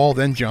close to the wall,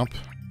 then jump.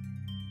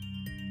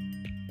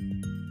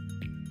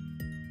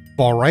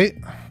 Fall right.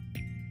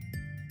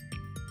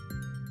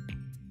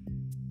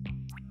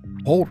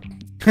 Hold.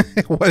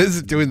 What is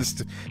it doing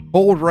this?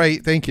 Hold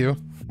right, thank you.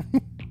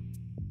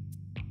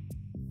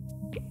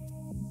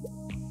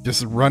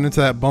 Just run into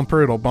that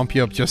bumper, it'll bump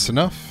you up just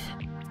enough.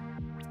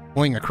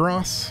 Fling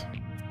across.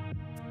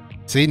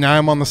 See, now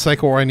I'm on the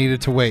cycle where I needed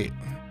to wait.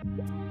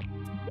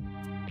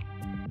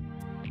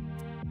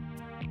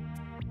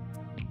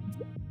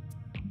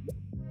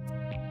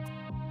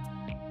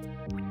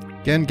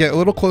 Again, get a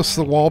little close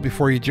to the wall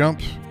before you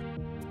jump.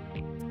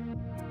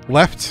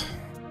 Left.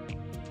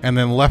 And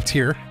then left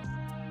here.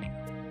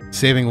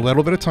 Saving a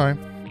little bit of time.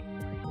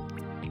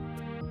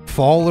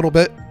 Fall a little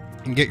bit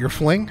and get your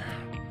fling.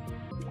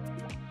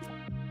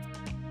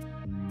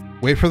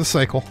 Wait for the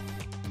cycle.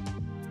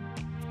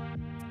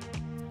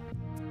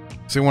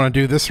 So you want to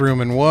do this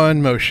room in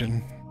one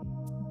motion.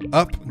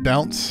 Up,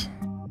 bounce,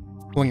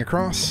 fling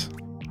across,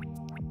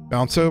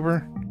 bounce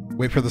over,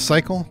 wait for the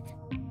cycle.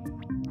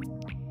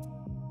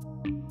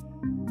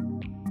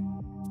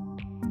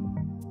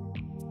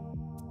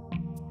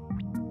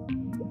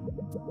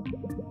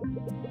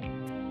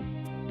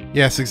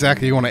 Yes,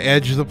 exactly. You want to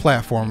edge the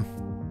platform.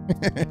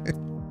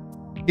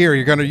 Here,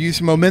 you're going to use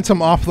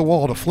momentum off the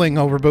wall to fling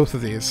over both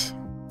of these.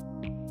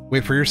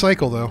 Wait for your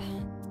cycle, though.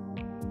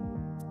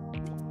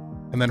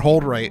 And then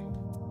hold right.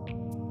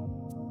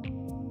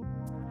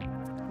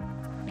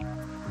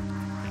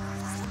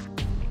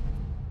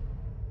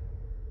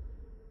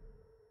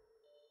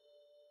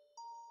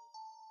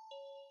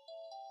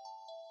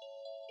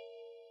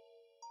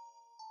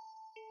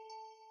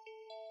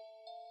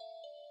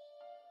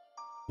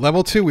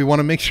 Level 2, we want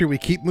to make sure we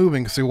keep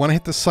moving because we want to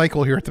hit the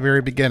cycle here at the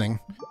very beginning.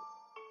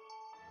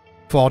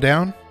 Fall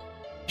down,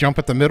 jump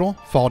at the middle,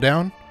 fall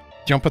down,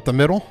 jump at the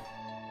middle,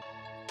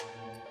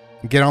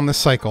 and get on this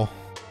cycle.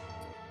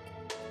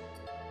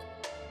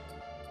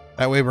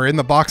 That way we're in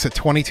the box at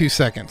 22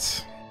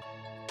 seconds.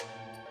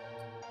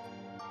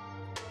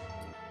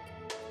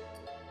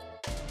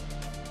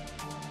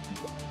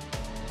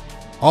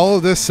 All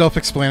of this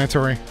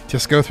self-explanatory.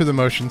 Just go through the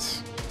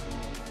motions.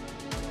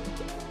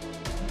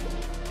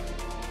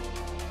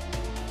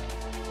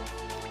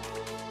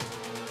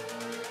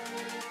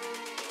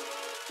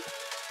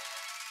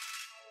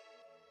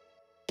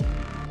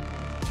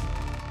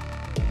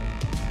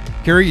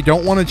 Here, you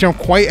don't want to jump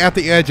quite at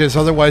the edges,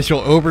 otherwise you'll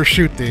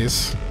overshoot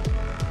these.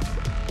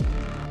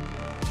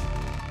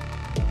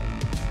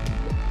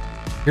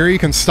 Here you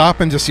can stop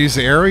and just use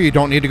the arrow. You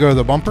don't need to go to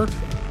the bumper.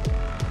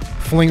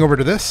 Fling over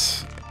to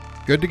this.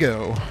 Good to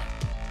go.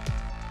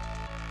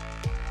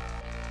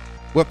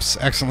 Whoops,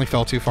 accidentally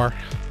fell too far.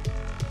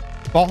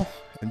 Fall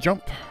and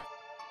jump.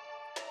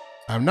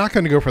 I'm not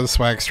going to go for the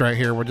swag strike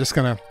here. We're just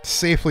going to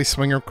safely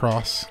swing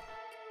across.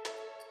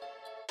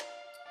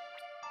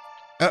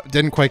 Oh,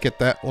 didn't quite get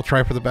that. We'll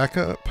try for the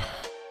backup.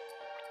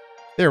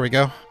 There we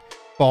go.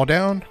 Fall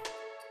down.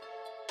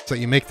 So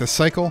you make the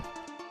cycle.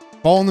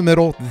 Fall in the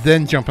middle,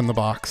 then jump in the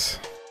box.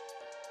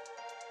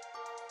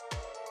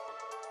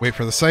 Wait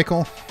for the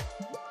cycle.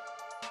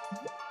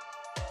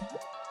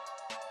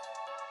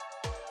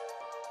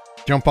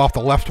 Jump off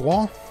the left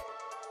wall.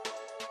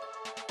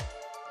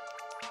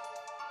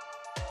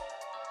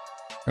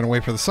 Gonna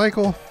wait for the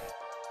cycle.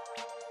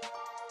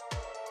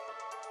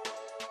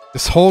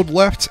 Just hold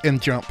left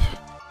and jump.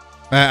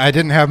 I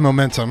didn't have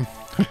momentum.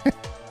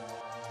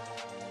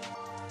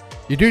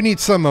 You do need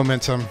some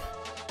momentum,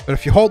 but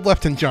if you hold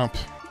left and jump,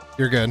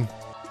 you're good.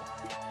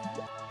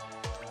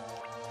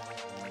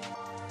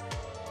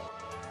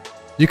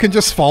 You can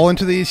just fall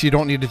into these. You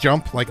don't need to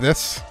jump like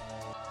this.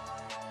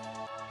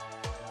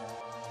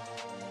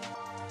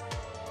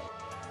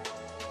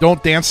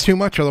 Don't dance too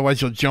much,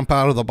 otherwise you'll jump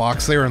out of the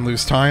box there and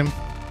lose time.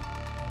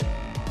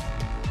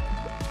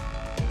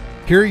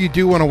 Here you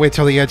do want to wait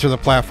till the edge of the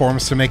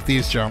platforms to make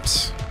these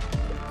jumps.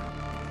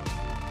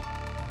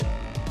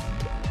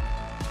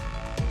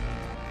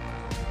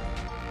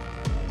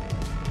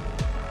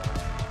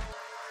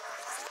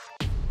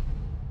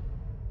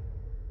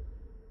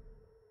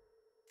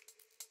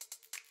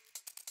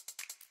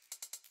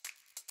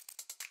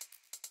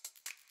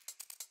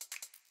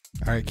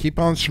 Alright, keep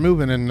on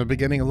schmoving in the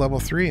beginning of level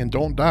 3 and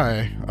don't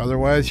die,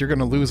 otherwise you're going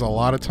to lose a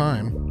lot of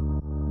time.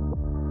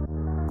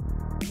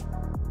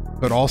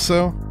 But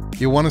also,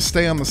 you want to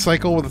stay on the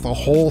cycle with the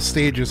whole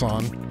stage is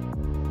on.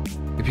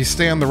 If you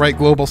stay on the right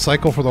global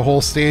cycle for the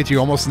whole stage, you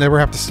almost never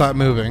have to stop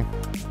moving.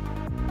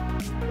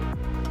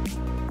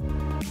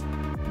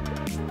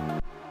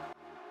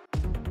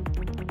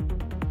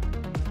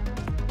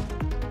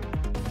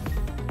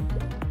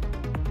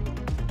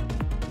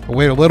 We'll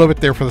wait a little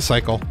bit there for the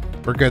cycle.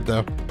 We're good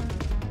though.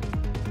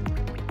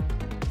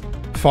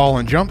 fall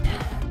and jump.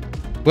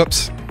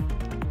 Whoops.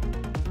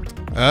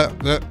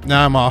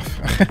 Now I'm off.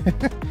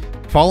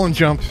 Fall and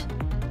jump.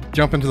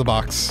 Jump into the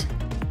box.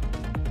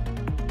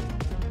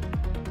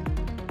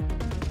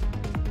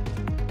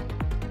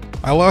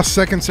 I lost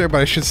seconds there,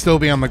 but I should still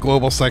be on the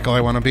global cycle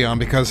I want to be on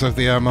because of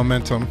the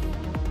momentum.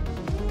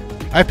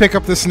 I pick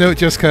up this note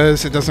just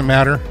because it doesn't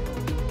matter.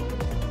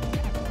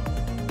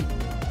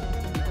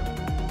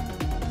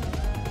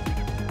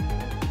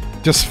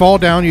 Just fall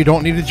down, you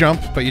don't need to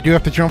jump, but you do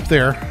have to jump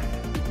there.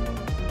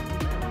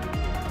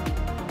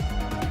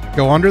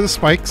 Go under the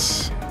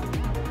spikes.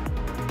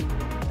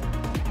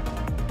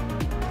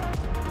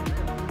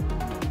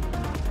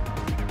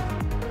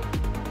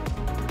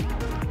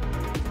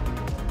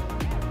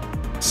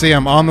 See,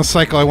 I'm on the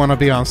cycle I want to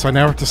be on, so I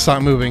never have to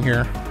stop moving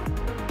here.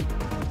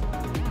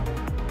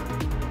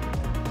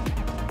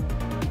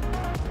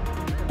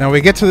 Now we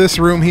get to this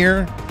room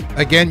here.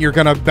 Again, you're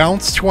going to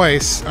bounce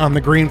twice on the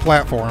green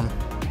platform.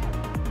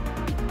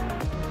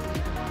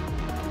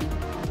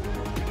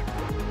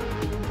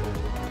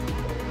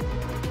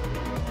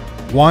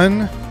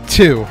 One,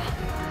 two.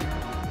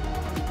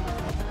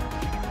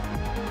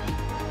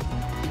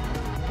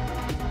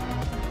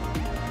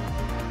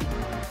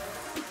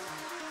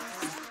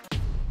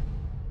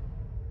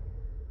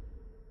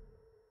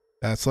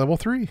 That's level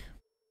 3.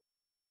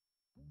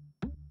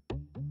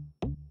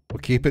 We'll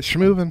keep it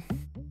schmoving.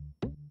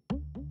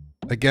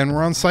 Again,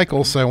 we're on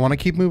cycles, so I want to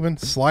keep moving.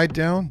 Slide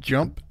down,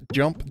 jump,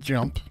 jump,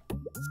 jump.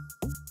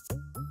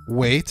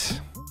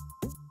 Wait.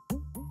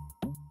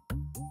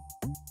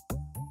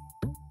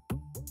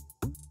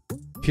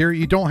 Here,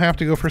 you don't have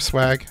to go for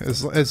swag.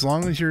 As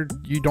long as you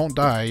don't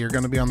die, you're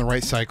going to be on the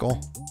right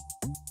cycle.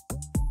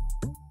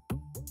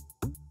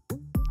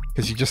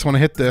 Because you just want to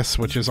hit this,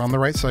 which is on the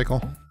right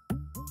cycle.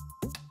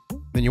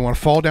 Then you want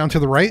to fall down to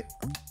the right.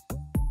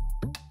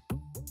 And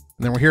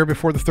then we're here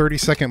before the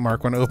 30-second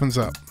mark when it opens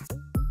up.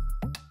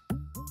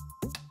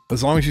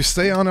 As long as you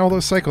stay on all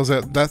those cycles,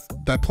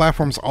 that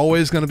platform's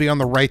always going to be on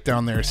the right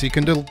down there. So you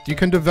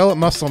can develop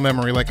muscle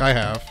memory like I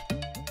have,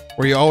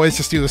 where you always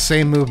just do the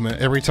same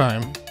movement every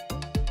time.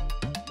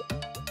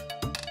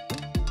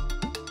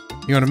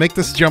 You want to make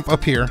this jump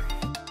up here.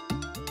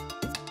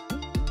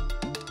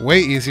 Way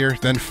easier.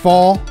 Then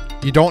fall.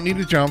 You don't need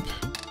to jump.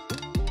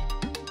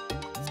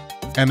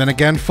 And then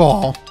again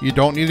fall. You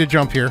don't need to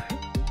jump here.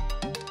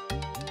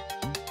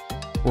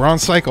 We're on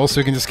cycle,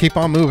 so you can just keep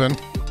on moving.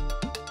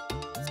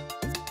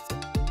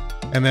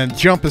 And then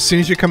jump as soon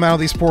as you come out of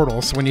these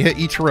portals, when you hit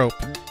each rope.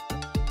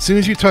 As soon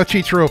as you touch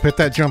each rope, hit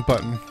that jump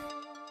button.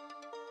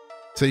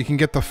 So you can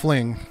get the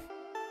fling.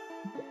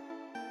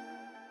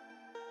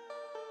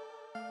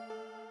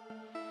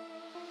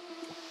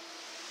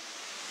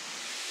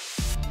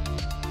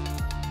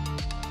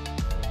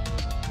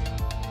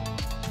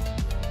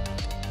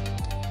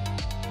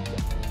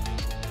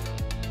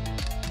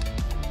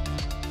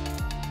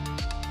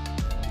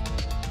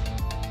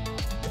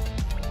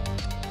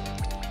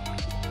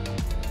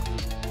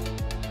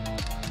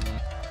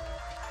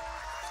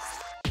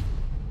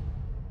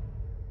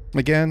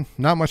 Again,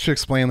 not much to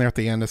explain there at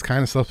the end. It's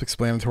kind of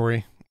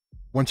self-explanatory.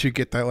 Once you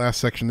get that last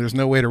section, there's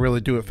no way to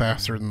really do it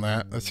faster than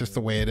that. That's just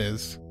the way it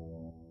is.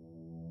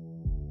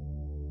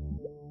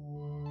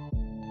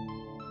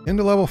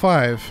 Into level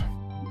 5.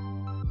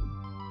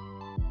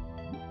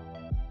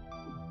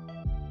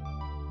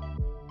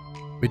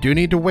 We do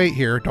need to wait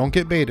here. Don't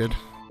get baited.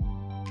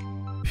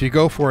 If you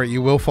go for it,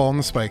 you will fall on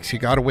the spikes. You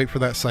gotta wait for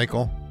that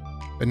cycle.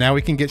 But now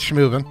we can get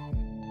schmoving.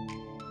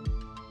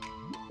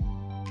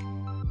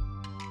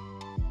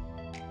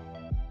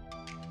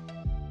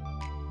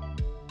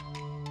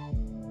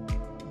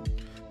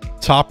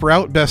 Top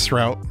route, best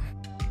route.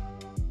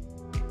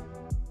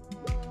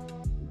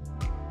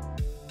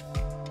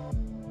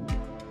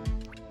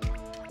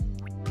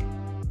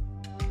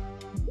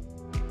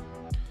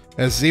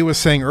 As Z was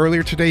saying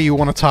earlier today, you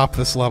want to top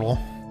this level.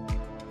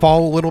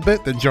 Fall a little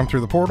bit, then jump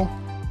through the portal.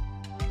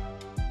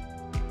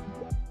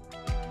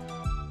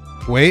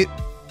 Wait.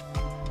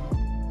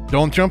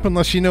 Don't jump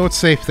unless you know it's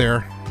safe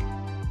there.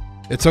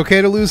 It's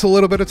okay to lose a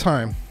little bit of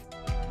time.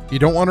 You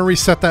don't want to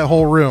reset that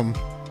whole room.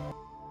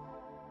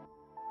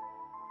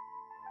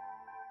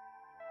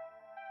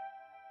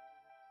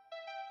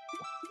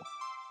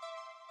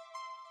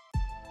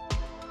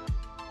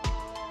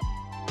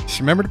 Just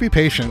remember to be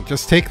patient.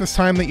 Just take this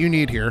time that you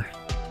need here.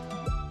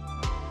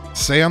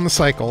 Stay on the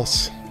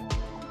cycles.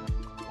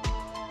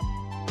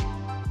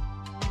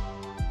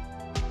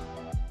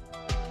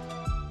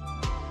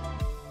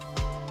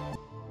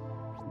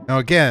 Now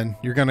again,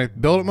 you're going to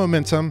build up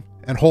momentum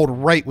and hold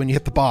right when you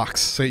hit the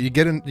box, so you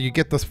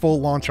get this full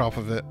launch off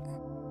of it.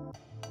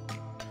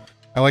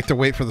 I like to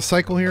wait for the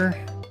cycle here,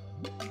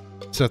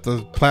 so that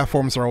the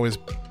platforms are always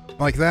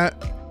like that.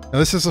 Now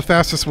this is the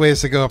fastest way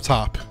is to go up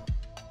top.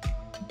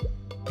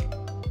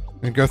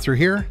 And go through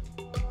here.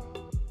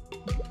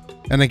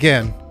 And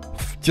again,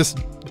 just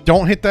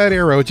don't hit that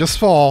arrow, just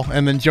fall,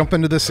 and then jump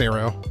into this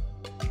arrow.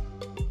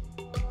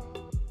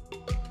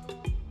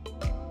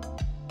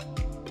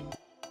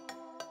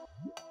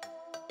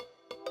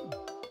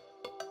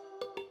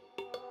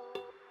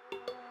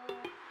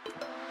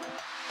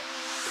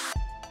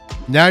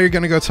 Now you're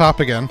going to go top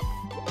again.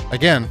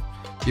 Again,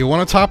 you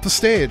want to top the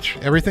stage.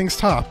 Everything's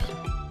top.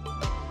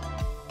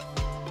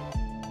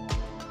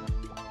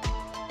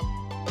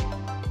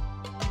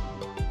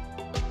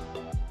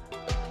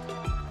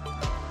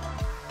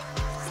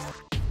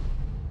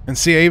 And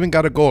see, I even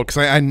got a gold because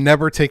I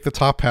never take the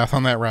top path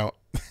on that route.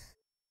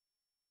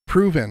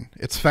 Proven.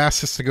 It's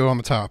fastest to go on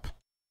the top.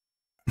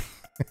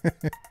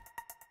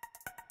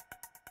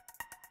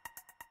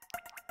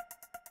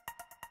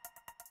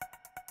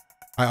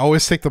 I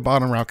always take the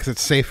bottom route because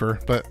it's safer,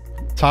 but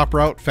top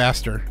route,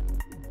 faster.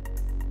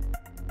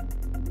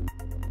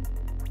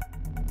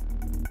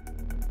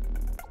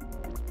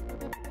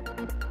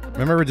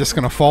 Remember, we're just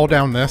going to fall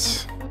down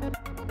this.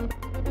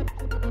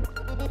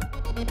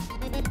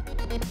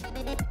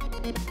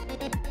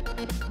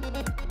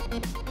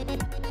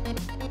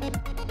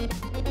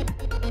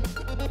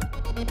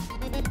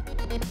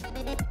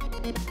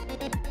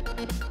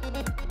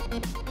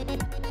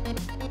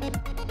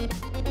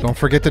 Don't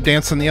forget to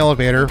dance in the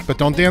elevator, but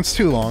don't dance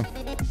too long.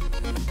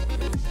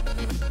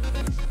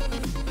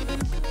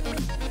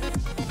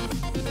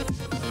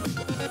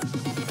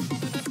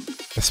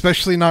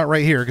 Especially not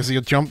right here, because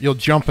you'll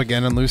jump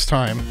again and lose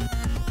time.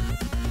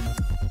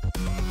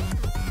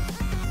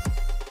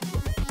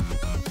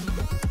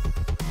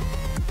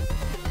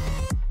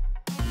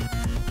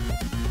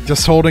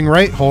 Just holding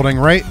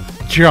right,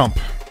 jump.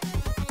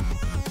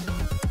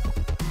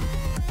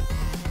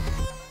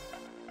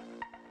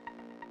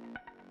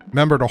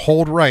 Remember to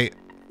hold right.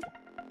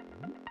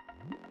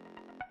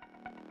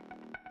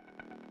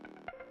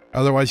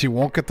 Otherwise you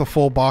won't get the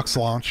full box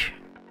launch.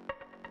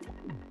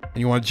 And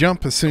you want to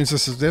jump as soon as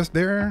this is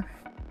there.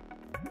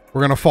 We're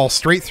going to fall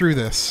straight through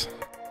this.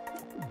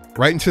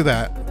 Right into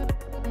that.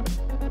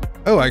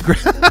 Oh, I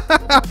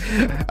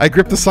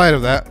gripped the side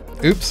of that.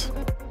 Oops.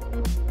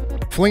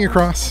 Fling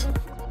across.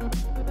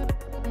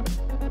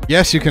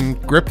 Yes, you can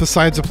grip the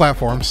sides of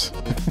platforms.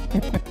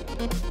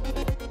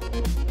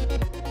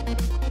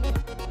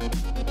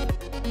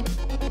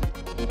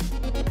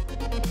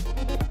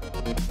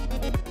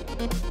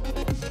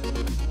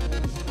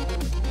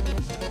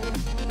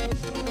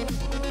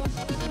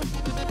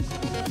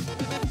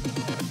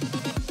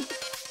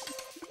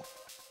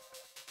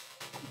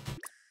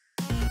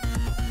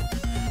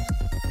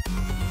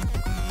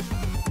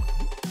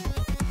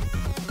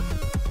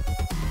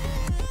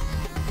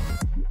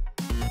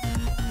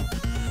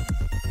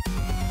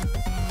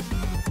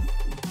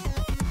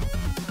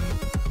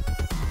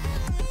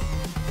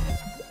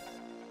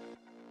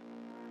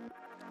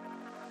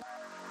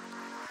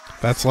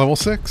 That's level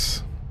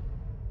 6.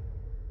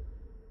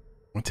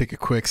 I'll take a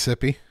quick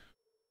sippy.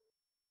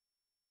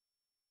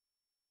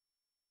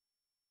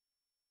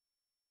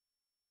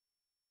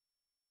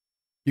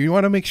 You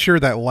want to make sure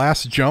that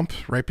last jump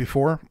right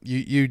before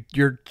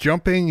you're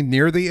jumping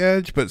near the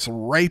edge, but it's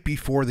right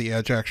before the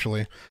edge.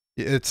 Actually,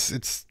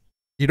 it's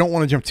you don't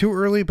want to jump too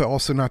early, but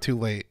also not too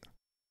late.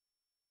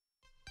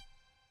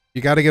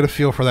 You got to get a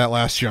feel for that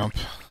last jump.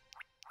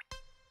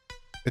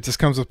 It just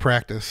comes with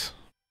practice.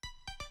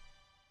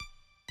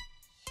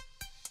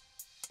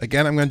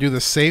 Again, I'm going to do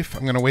this safe.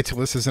 I'm going to wait till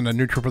this is in a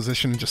neutral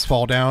position and just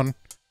fall down.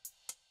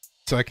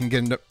 So I can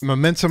get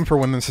momentum for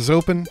when this is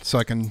open, so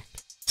I can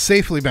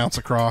safely bounce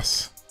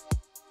across.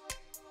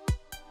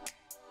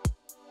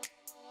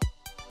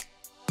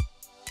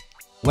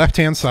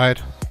 Left-hand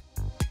side.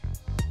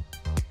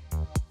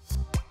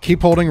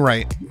 Keep holding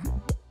right.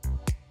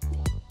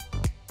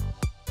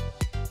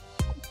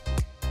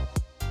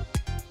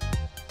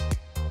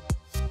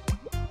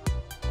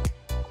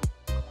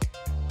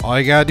 All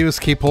you gotta do is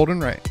keep holding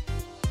right.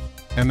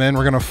 And then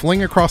we're going to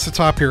fling across the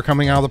top here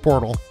coming out of the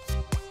portal.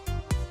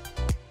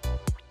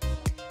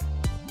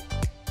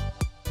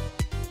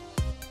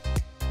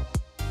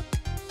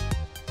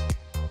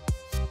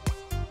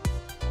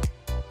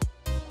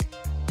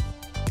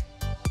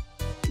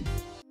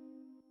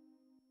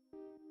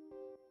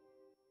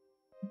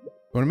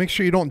 You want to make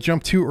sure you don't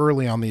jump too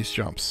early on these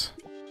jumps.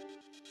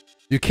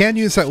 You can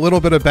use that little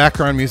bit of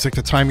background music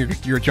to time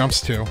your jumps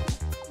to.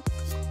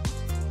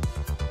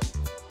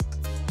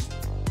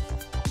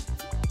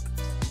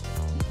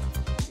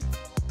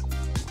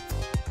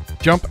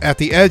 Jump at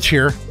the edge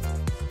here.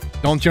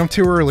 Don't jump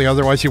too early,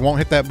 otherwise you won't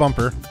hit that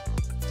bumper.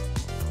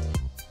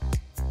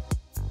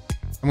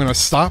 I'm going to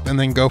stop and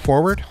then go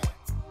forward,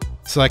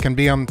 so I can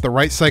be on the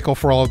right cycle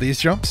for all of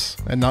these jumps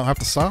and not have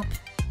to stop.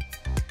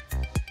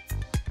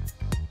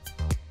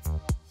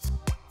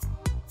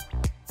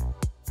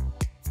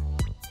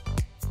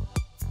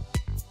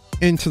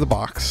 Into the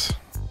box.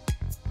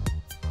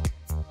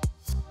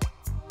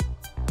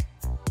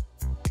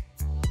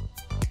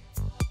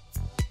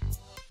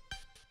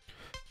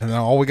 And then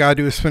all we gotta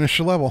do is finish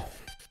the level.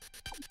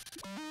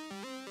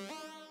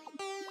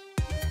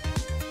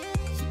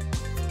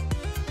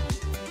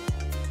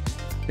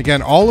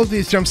 Again, all of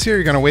these jumps here,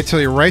 you're gonna wait till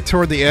you're right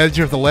toward the edge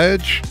of the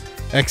ledge,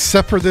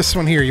 except for this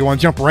one here. You want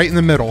to jump right in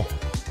the middle.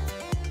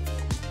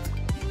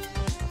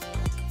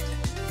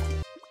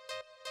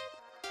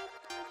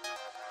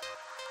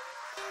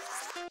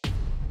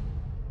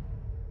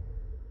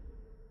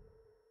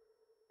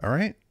 All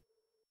right.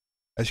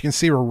 As you can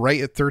see, we're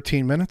right at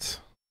 13 minutes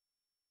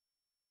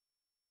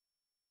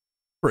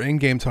for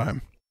in-game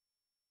time.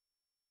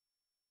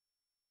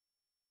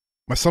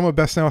 My sum of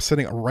best now is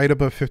sitting right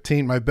above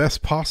 15. My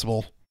best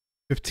possible,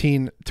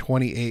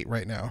 15:28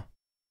 right now.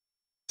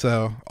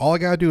 So all I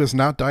gotta do is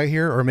not die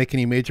here or make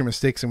any major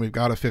mistakes, and we've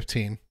got a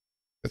 15.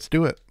 Let's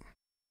do it.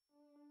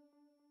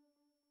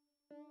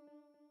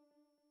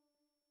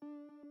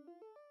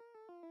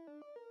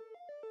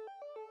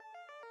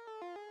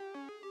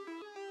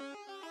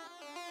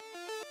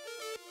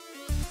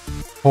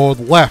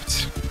 Hold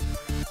left,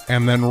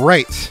 and then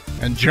right,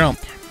 and jump.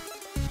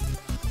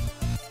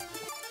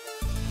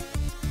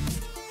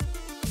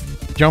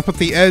 Jump at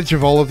the edge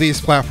of all of these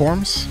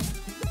platforms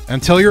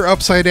until you're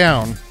upside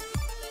down.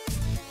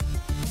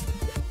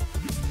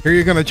 Here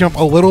you're going to jump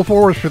a little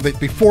forward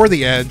before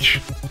the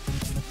edge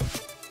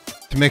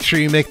to make sure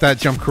you make that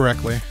jump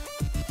correctly.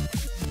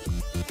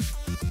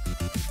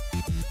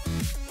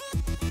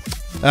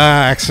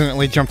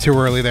 Accidentally jumped too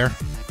early there.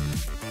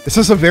 This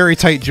is a very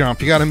tight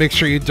jump. You got to make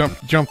sure you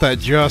jump that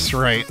just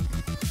right.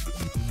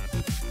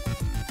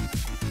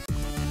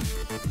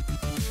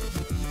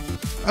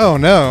 Oh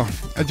no,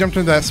 I jumped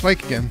into that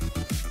spike again.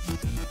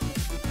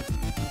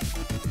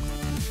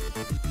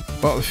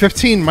 Well, the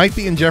 15 might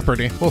be in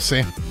jeopardy. We'll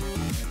see.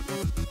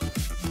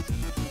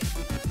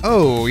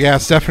 Oh, yeah,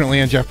 it's definitely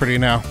in jeopardy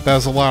now. That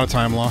was a lot of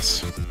time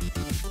loss.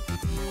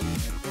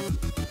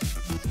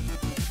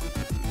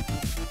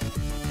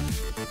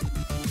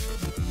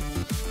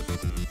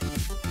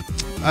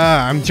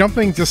 I'm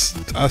jumping just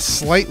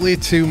slightly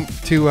too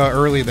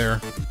early there.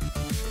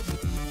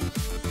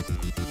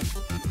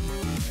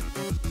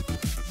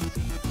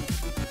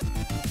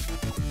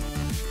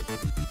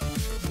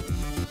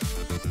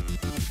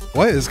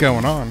 What is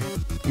going on?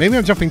 Maybe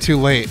I'm jumping too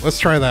late. Let's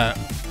try that.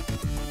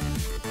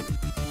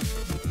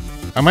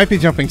 I might be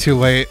jumping too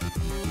late.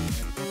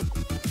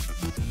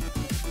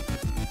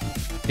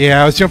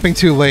 Yeah, I was jumping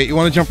too late. You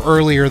want to jump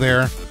earlier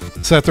there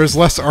so that there's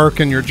less arc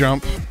in your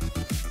jump.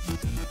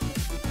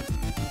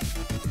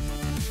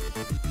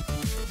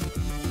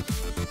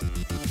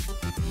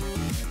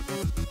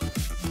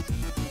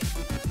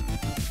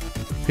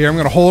 Here, I'm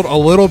going to hold a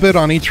little bit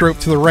on each rope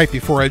to the right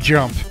before I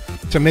jump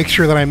to make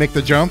sure that I make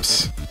the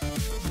jumps.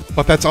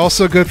 But that's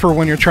also good for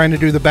when you're trying to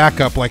do the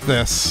backup like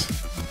this.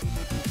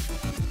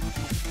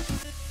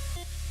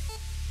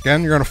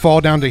 Again, you're going to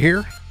fall down to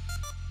here.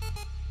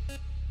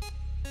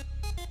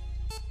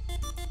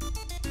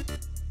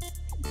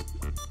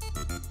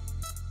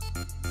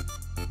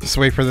 Just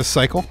wait for this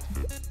cycle.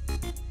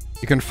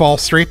 You can fall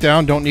straight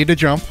down, don't need to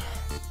jump.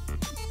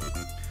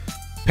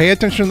 Pay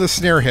attention to the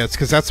snare hits,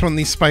 because that's when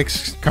these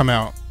spikes come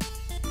out.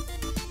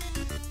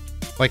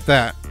 Like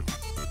that.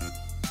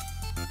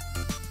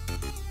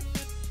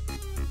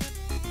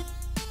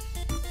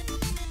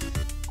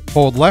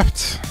 Hold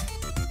left.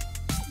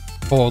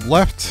 Hold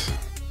left.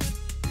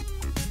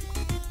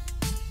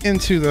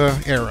 Into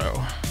the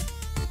arrow.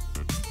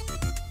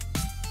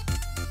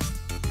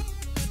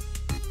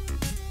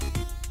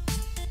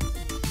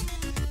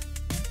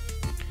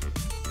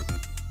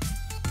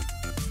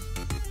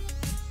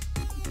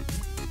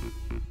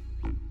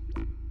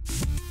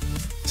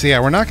 So yeah,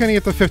 we're not going to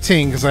get the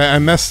 15 because I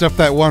messed up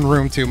that one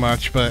room too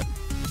much, but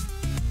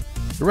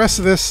the rest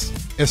of this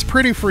is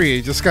pretty free.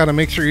 You just got to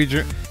make sure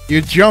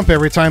you jump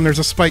every time there's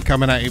a spike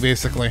coming at you,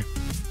 basically.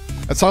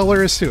 That's all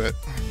there is to it.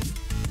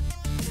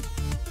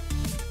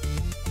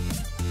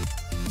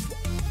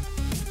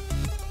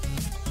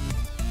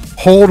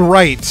 Hold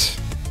right.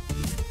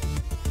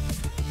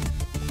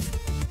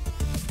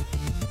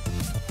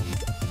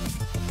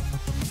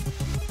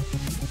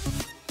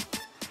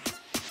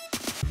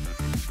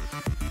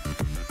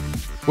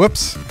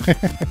 Whoops.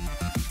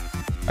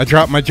 I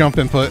dropped my jump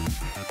input.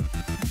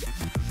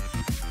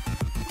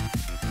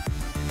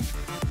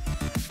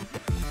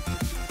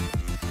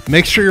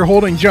 Make sure you're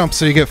holding jump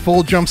so you get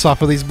full jumps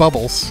off of these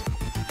bubbles.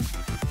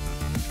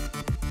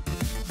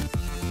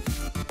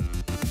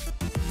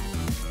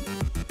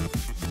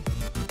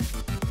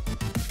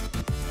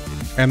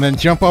 And then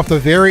jump off the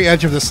very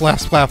edge of this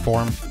last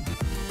platform.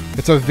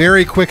 It's a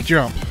very quick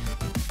jump.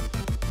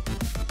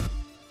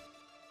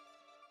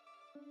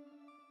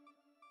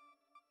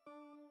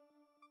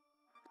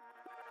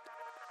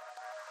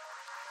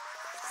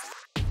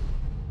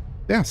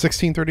 Yeah,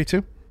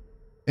 16:32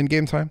 in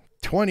game time.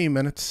 20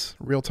 minutes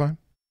real time.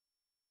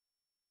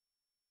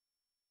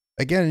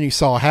 Again, you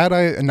saw, had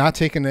I not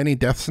taken any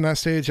deaths in that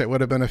stage, it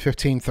would have been a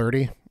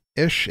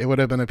 15:30-ish. It would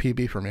have been a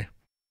PB for me.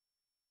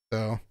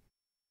 So,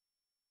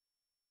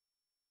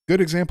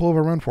 good example of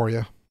a run for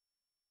you.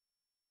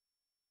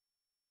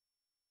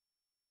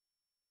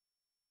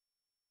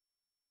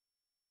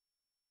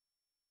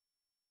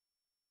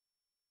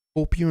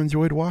 Hope you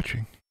enjoyed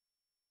watching.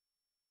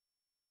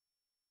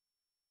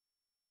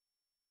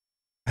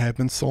 I have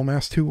been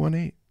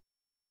Soulmass218.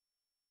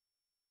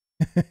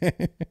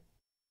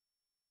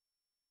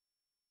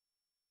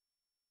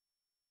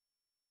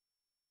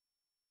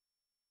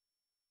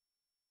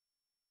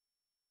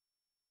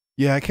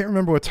 Yeah, I can't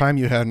remember what time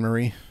you had,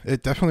 Marie.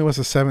 It definitely was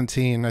a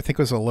 17. I think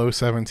it was a low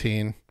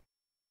 17.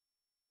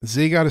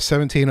 Z got a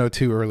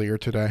 17:02 earlier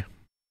today.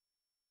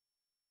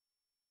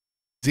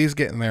 Z's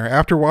getting there.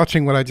 After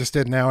watching what I just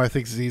did now, I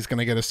think Z's going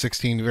to get a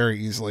 16 very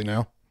easily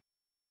now.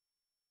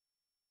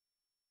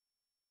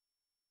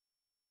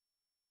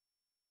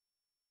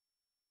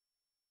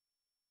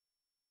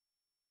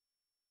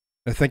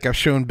 I think I've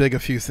shown Big a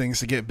few things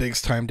to get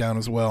Big's time down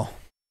as well.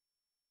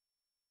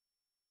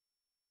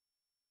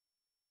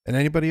 And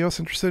anybody else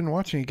interested in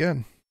watching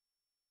again?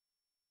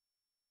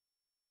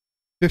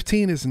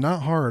 15 is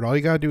not hard. All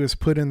you gotta do is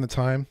put in the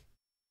time.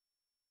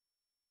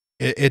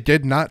 It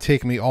did not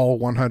take me all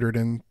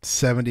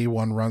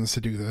 171 runs to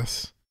do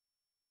this.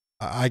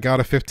 I got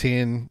a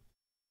 15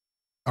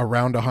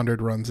 around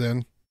 100 runs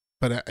in,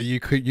 but you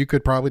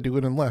could probably do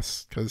it in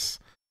less because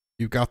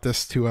you've got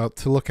this to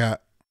look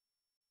at.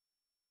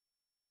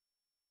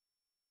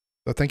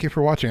 So thank you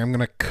for watching. I'm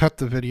going to cut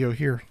the video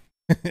here.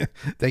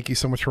 Thank you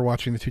so much for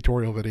watching the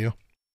tutorial video.